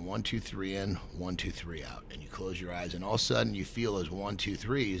 So you count 1, 2, 3 in, 1, 2, 3 out, and you close your eyes, and all of a sudden you feel those 1, 2,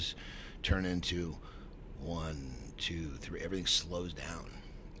 3s turn into 1, 2, 3. Everything slows down,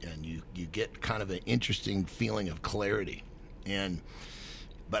 and you get kind of an interesting feeling of clarity.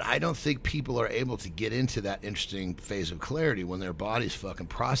 But I don't think people are able to get into that interesting phase of clarity when their body's fucking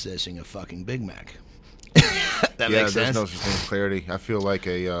processing a fucking Big Mac. That makes sense? There's no such thing as clarity. I feel like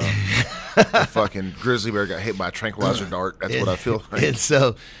a fucking grizzly bear got hit by a tranquilizer dart. That's what I feel like. And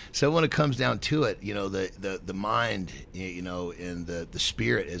so when it comes down to it, the mind, and the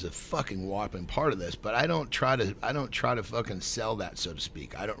spirit is a fucking whopping part of this. But I don't try to fucking sell that, so to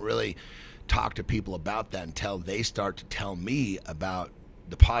speak. I don't really talk to people about that until they start to tell me about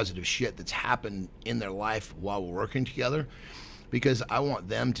the positive shit that's happened in their life while we're working together, because I want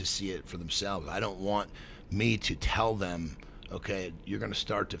them to see it for themselves. I don't want me to tell them, okay, you're going to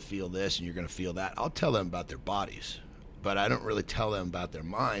start to feel this and you're going to feel that. I'll tell them about their bodies, but I don't really tell them about their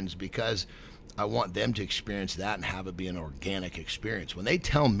minds, because I want them to experience that and have it be an organic experience. When they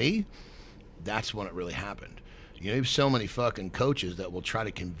tell me, that's when it really happened. You have so many fucking coaches that will try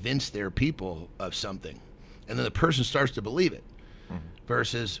to convince their people of something, and then the person starts to believe it. Mm-hmm.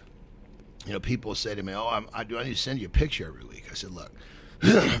 Versus, people say to me, I need to send you a picture every week. I said, look,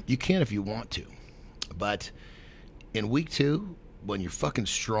 you can if you want to. But in week 2, when you're fucking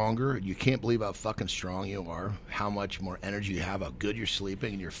stronger, you can't believe how fucking strong you are, how much more energy you have, how good you're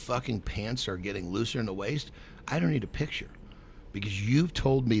sleeping, and your fucking pants are getting looser in the waist, I don't need a picture, because you've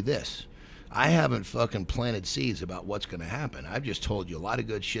told me this. I haven't fucking planted seeds about what's going to happen. I've just told you a lot of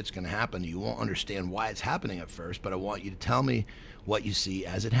good shit's going to happen. You won't understand why it's happening at first, but I want you to tell me what you see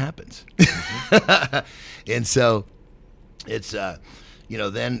as it happens. And so it's,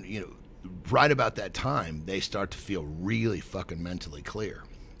 right about that time, they start to feel really fucking mentally clear.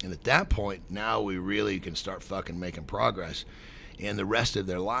 And at that point, now we really can start fucking making progress, and the rest of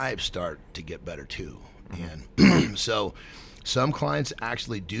their lives start to get better too. And so some clients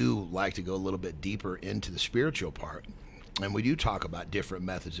actually do like to go a little bit deeper into the spiritual part, and we do talk about different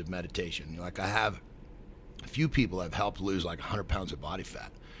methods of meditation. Like, I have a few people I've helped lose like 100 pounds of body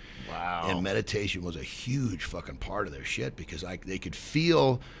fat. Wow. And meditation was a huge fucking part of their shit, because they could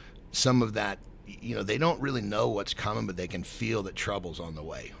feel some of that. They don't really know what's coming, but they can feel that trouble's on the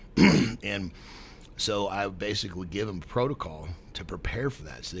way. And so I basically give them a protocol to prepare for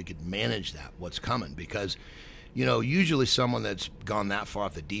that, so they could manage that, what's coming. Because usually someone that's gone that far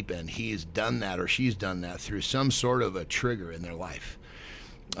off the deep end, he's done that or she's done that through some sort of a trigger in their life.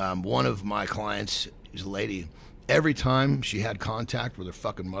 One of my clients is a lady. Every time she had contact with her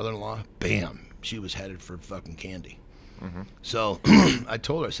fucking mother-in-law, bam, she was headed for fucking candy. Mm-hmm. So I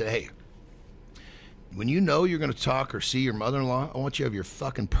told her, I said, hey, when you know you're going to talk or see your mother-in-law, I want you to have your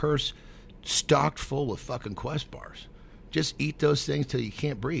fucking purse stocked full of fucking Quest bars. Just eat those things till you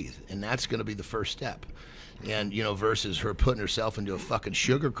can't breathe, and that's going to be the first step. And, versus her putting herself into a fucking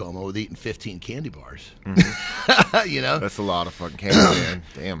sugar coma with eating 15 candy bars. Mm-hmm. That's a lot of fucking candy, man.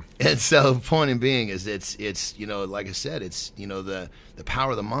 Damn. And so, point in being is it's like I said, it's, the power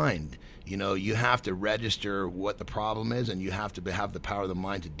of the mind. You have to register what the problem is, and you have to have the power of the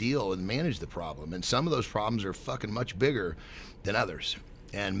mind to deal and manage the problem. And some of those problems are fucking much bigger than others.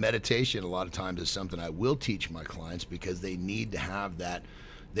 And meditation, a lot of times, is something I will teach my clients, because they need to have that.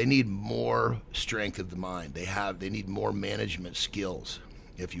 They need more strength of the mind. They need more management skills,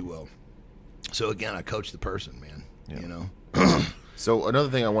 if you will. So again, I coach the person, man. Yeah. So another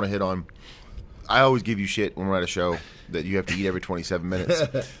thing I want to hit on, I always give you shit when we're at a show that you have to eat every 27 minutes.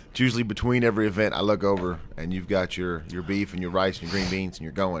 It's usually between every event. I look over and you've got your beef and your rice and your green beans and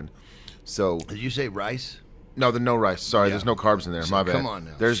you're going. So did you say rice? No, there's no rice. Sorry, There's no carbs in there. So my bad. Come on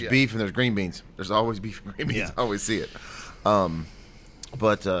now. There's beef and there's green beans. There's always beef and green beans. Yeah. I always see it.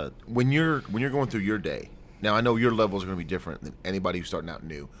 But when you're going through your day, now I know your levels are going to be different than anybody who's starting out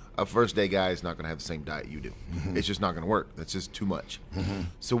new. A first day guy is not going to have the same diet you do. Mm-hmm. It's just not going to work. That's just too much. Mm-hmm.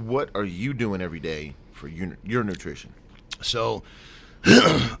 So what are you doing every day for your nutrition? So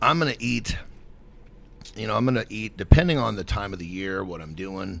I'm going to eat. I'm going to eat depending on the time of the year, what I'm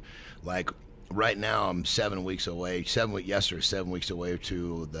doing. Like right now, I'm 7 weeks away. 7 weeks away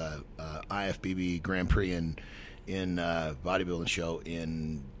to the IFBB Grand Prix in bodybuilding show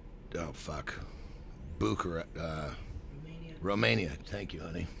in Bucharest, Romania. Thank you,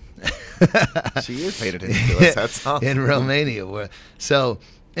 honey. She is paying attention to us. That's awesome. In Romania. So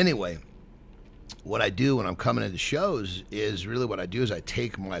anyway, what I do when I'm coming into shows is really what I do is I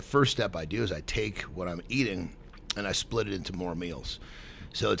take what I'm eating and I split it into more meals.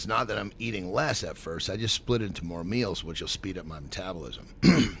 So it's not that I'm eating less at first. I just split it into more meals, which will speed up my metabolism.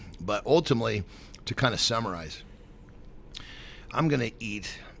 But ultimately, to kind of summarize, I'm going to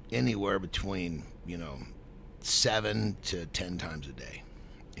eat anywhere between, 7 to 10 times a day.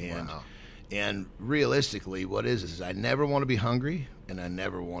 And Wow. and realistically, what is I never want to be hungry and I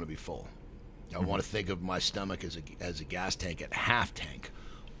never want to be full. I want to think of my stomach as a gas tank at half tank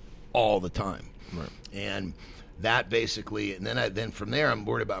all the time. Right. And that basically, and then from there, I'm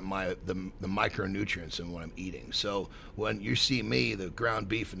worried about the micronutrients in what I'm eating. So when you see me, the ground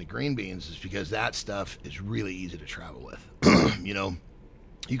beef and the green beans is because that stuff is really easy to travel with.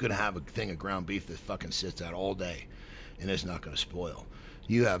 You could have a thing of ground beef that fucking sits out all day, and it's not going to spoil.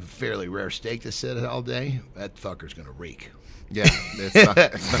 You have a fairly rare steak that sits out all day, that fucker's going to reek. Yeah, it's not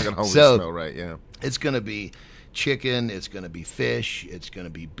going to always smell right. Yeah, it's going to be chicken, it's going to be fish, it's going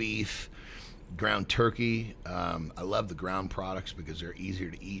to be beef. Ground turkey. I love the ground products because they're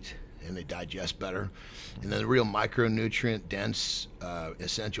easier to eat and they digest better. And then the real micronutrient dense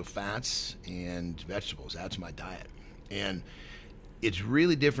essential fats and vegetables. That's my diet. And it's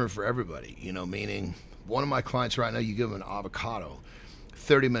really different for everybody, meaning one of my clients right now, you give him an avocado,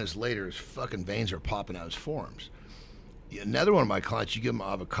 30 minutes later his fucking veins are popping out his forearms. Another one of my clients, you give him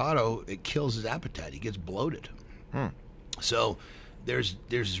avocado, it kills his appetite. He gets bloated. So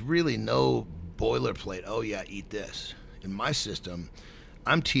there's really no boilerplate, oh yeah, eat this. In my system,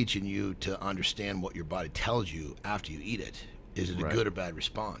 I'm teaching you to understand what your body tells you after you eat it. Is it a good or bad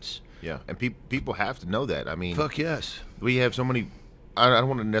response? Yeah, and people have to know that. I mean, fuck yes. We have so many. I don't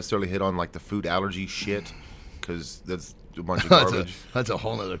want to necessarily hit on like the food allergy shit because that's a bunch of garbage. That's a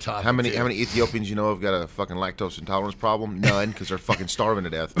whole other topic. How many Ethiopians you know have got a fucking lactose intolerance problem? None, because they're fucking starving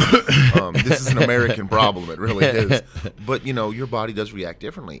to death. This is an American problem. It really is. But your body does react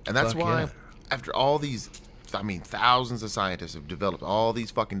differently, and that's why after all these, thousands of scientists have developed all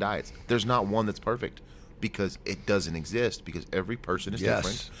these fucking diets. There's not one that's perfect because it doesn't exist. Because every person is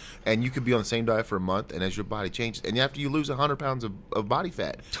different, and you could be on the same diet for a month, and as your body changes, and after you lose 100 pounds of body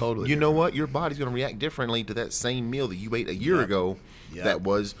fat, totally, you know what? Your body's going to react differently to that same meal that you ate a year ago. That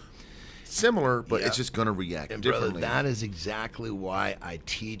was similar, but it's just going to react differently. Brother, that is exactly why I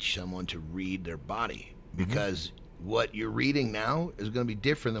teach someone to read their body, because what you're reading now is going to be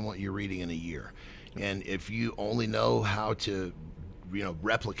different than what you're reading in a year. And if you only know how to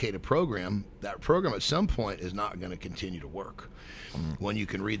replicate a program, that program at some point is not going to continue to work. When you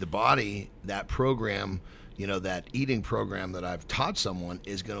can read the body, that program, that eating program that I've taught someone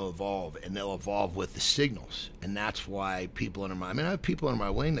is going to evolve, and they'll evolve with the signals. And that's why people I have people under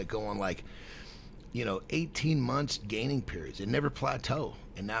my wing that go on 18 months gaining periods. They never plateau.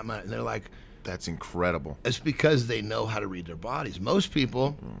 And they're like, that's incredible. It's because they know how to read their bodies. Most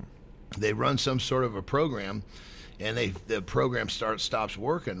people, they run some sort of a program, and the program stops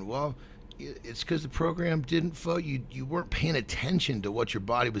working. Well, it's because the program didn't you weren't paying attention to what your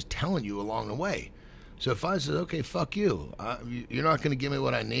body was telling you along the way. So if I said, okay, fuck you, you're not going to give me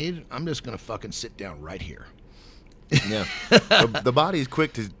what I need, I'm just going to fucking sit down right here. Yeah, the body is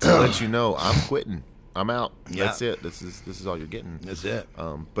quick to let you know I'm quitting. I'm out. Yeah. That's it. This is all you're getting. That's it.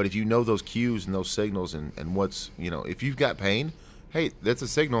 But if you know those cues and those signals and what's if you've got pain, hey, that's a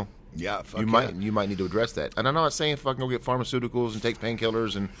signal. Yeah, you might need to address that. And I'm not saying fucking go get pharmaceuticals and take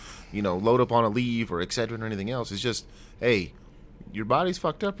painkillers and load up on a leave or Excedrin or anything else. It's just, hey, your body's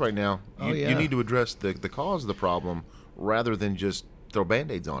fucked up right now. You need to address the cause of the problem rather than just throw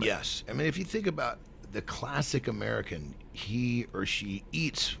Band-Aids on it. Yes. If you think about the classic American, he or she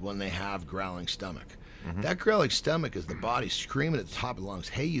eats when they have growling stomach. That growling stomach is the body screaming at the top of the lungs,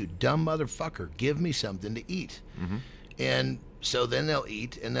 hey, you dumb motherfucker, give me something to eat. And so then they'll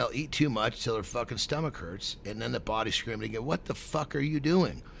eat, and they'll eat too much till their fucking stomach hurts, and then the body's screaming again, what the fuck are you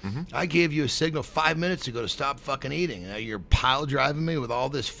doing? I gave you a signal 5 minutes ago to stop fucking eating. Now you're pile driving me with all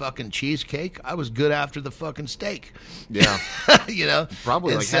this fucking cheesecake. I was good after the fucking steak. Yeah.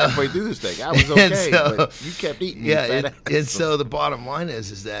 Probably halfway through the steak. I was okay, but you kept eating. Yeah, and so the bottom line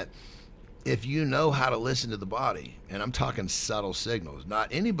is that if you know how to listen to the body, and I'm talking subtle signals, not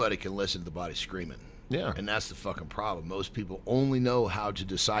anybody can listen to the body screaming. Yeah. And that's the fucking problem. Most people only know how to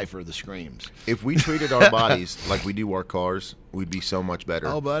decipher the screams. If we treated our bodies like we do our cars, we'd be so much better.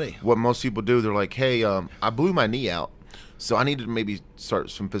 Oh, buddy. What most people do, they're like, hey, I blew my knee out, so I need to maybe start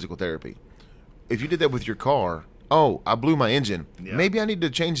some physical therapy. If you did that with your car, oh, I blew my engine. Yeah. Maybe I need to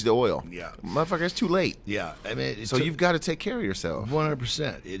change the oil. Yeah. Motherfucker, it's too late. Yeah. So you've got to take care of yourself.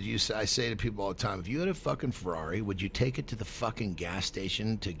 100%. I say to people all the time, if you had a fucking Ferrari, would you take it to the fucking gas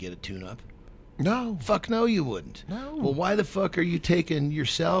station to get a tune-up? No. Fuck no, you wouldn't. No. Well, why the fuck are you taking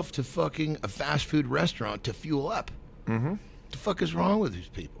yourself to fucking a fast food restaurant to fuel up? What the fuck is wrong with these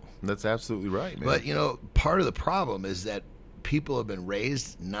people? That's absolutely right, man. But, part of the problem is that people have been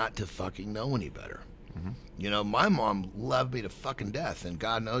raised not to fucking know any better. You know, my mom loved me to fucking death, and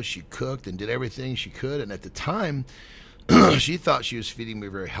God knows she cooked and did everything she could. And at the time, she thought she was feeding me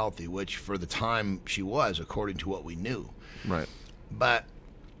very healthy, which for the time she was, according to what we knew. Right. But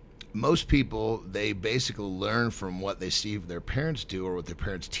most people, they basically learn from what they see their parents do or what their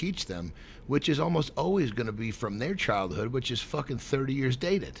parents teach them, which is almost always going to be from their childhood, which is fucking 30 years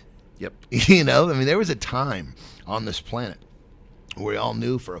dated. Yep. You know, I mean, there was a time on this planet where we all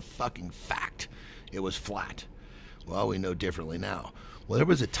knew for a fucking fact it was flat. Well, we know differently now. Well, there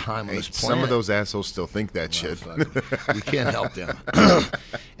was a time on this planet. Some of those assholes still think that shit. We can't help them.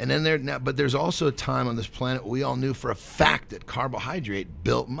 And then but there's also a time on this planet we all knew for a fact that carbohydrate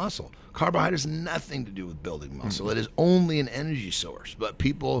built muscle. Carbohydrate has nothing to do with building muscle. It is only an energy source. But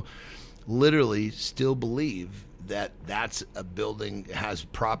people literally still believe that that's a building, has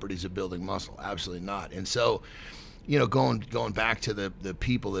properties of building muscle. Absolutely not. And so, you know, going back to the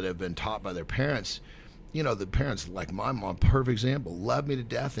people that have been taught by their parents, you know, the parents like my mom, perfect example, loved me to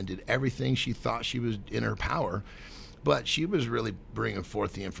death and did everything she thought she was in her power, but she was really bringing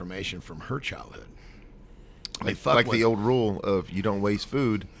forth the information from her childhood. Like the old rule of you don't waste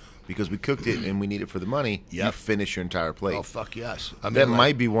food because we cooked it and we need it for the money. Yep. You finish your entire plate. Oh, fuck yes. I mean, that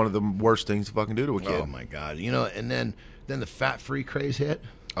might be one of the worst things to fucking do to a kid. Oh, my God. You know, and then the fat-free craze hit.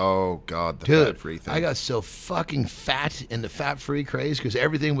 Oh, God, the Dude, fat-free thing. I got so fucking fat in the fat-free craze because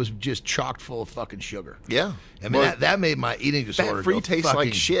everything was just chocked full of fucking sugar. Yeah. I mean, that made my eating disorder fat-free go tastes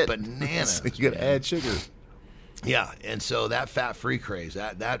like shit. Bananas. You got to add sugar. Yeah, and so that fat-free craze,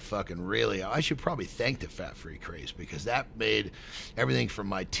 that fucking really, I should probably thank the fat-free craze because that made everything from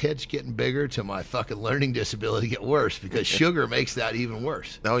my tits getting bigger to my fucking learning disability get worse because sugar makes that even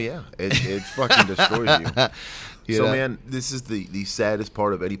worse. Oh, yeah. It fucking destroys you. So, man, this is the saddest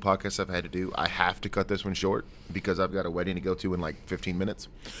part of any podcast I've had to do. I have to cut this one short because I've got a wedding to go to in like 15 minutes,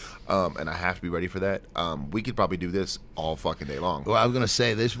 and I have to be ready for that. We could probably do this all fucking day long. Well, I was going to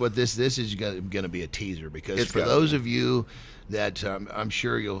say this is going to be a teaser because for those of you that I'm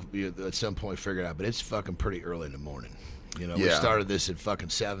sure you'll at some point figure it out, but it's fucking pretty early in the morning. You know, we started this at fucking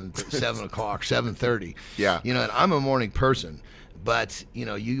 7 o'clock, 7:30. Yeah. You know, and I'm a morning person. But, you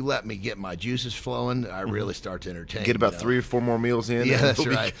know, you let me get my juices flowing, I really start to entertain. Get about 3 or 4 more meals in. Yeah, that's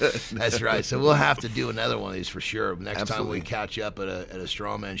right. That's right. So we'll have to do another one of these for sure. Next time we catch up at a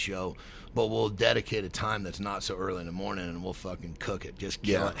Strawman show. But we'll dedicate a time that's not so early in the morning, and we'll fucking cook it. Just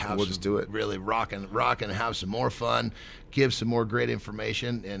kill it. We'll just do it. Really rock and have some more fun, give some more great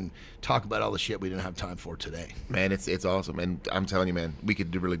information, and talk about all the shit we didn't have time for today. Man, it's awesome. And I'm telling you, man, we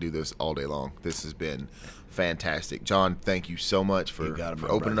could really do this all day long. This has been fantastic. John, thank you so much for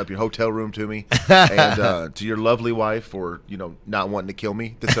opening up your hotel room to me, and to your lovely wife for, you know, not wanting to kill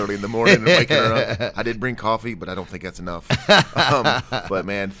me this early in the morning and waking her up. I did bring coffee, but I don't think that's enough. But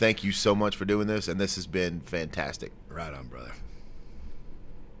man, thank you so much for doing this, and this has been fantastic. Right on, brother.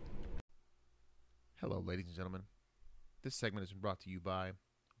 Hello, ladies and gentlemen. This segment has been brought to you by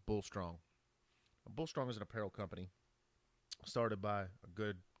Bull Strong. Bull Strong is an apparel company started by a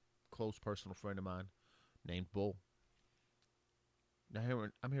good, close personal friend of mine named Bull. Now,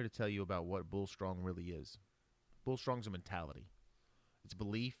 I'm here to tell you about what Bull Strong really is. Bull Strong is a mentality. It's a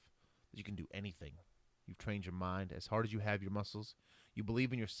belief that you can do anything. You've trained your mind as hard as you have your muscles. You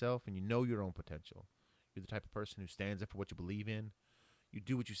believe in yourself and you know your own potential. You're the type of person who stands up for what you believe in. You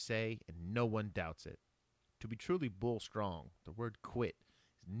do what you say and no one doubts it. To be truly Bull Strong, the word quit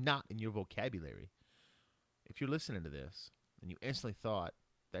is not in your vocabulary. If you're listening to this and you instantly thought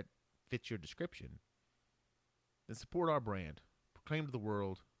that fits your description, then support our brand. Proclaim to the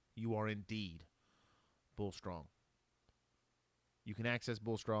world you are indeed Bull Strong. You can access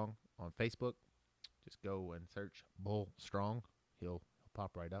Bull Strong on Facebook. Just go and search Bull Strong. He'll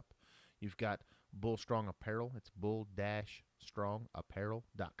pop right up. You've got Bull Strong Apparel. It's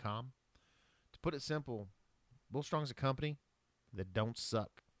bull-strongapparel.com. To put it simple, Bull Strong's a company that don't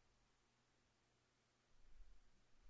suck.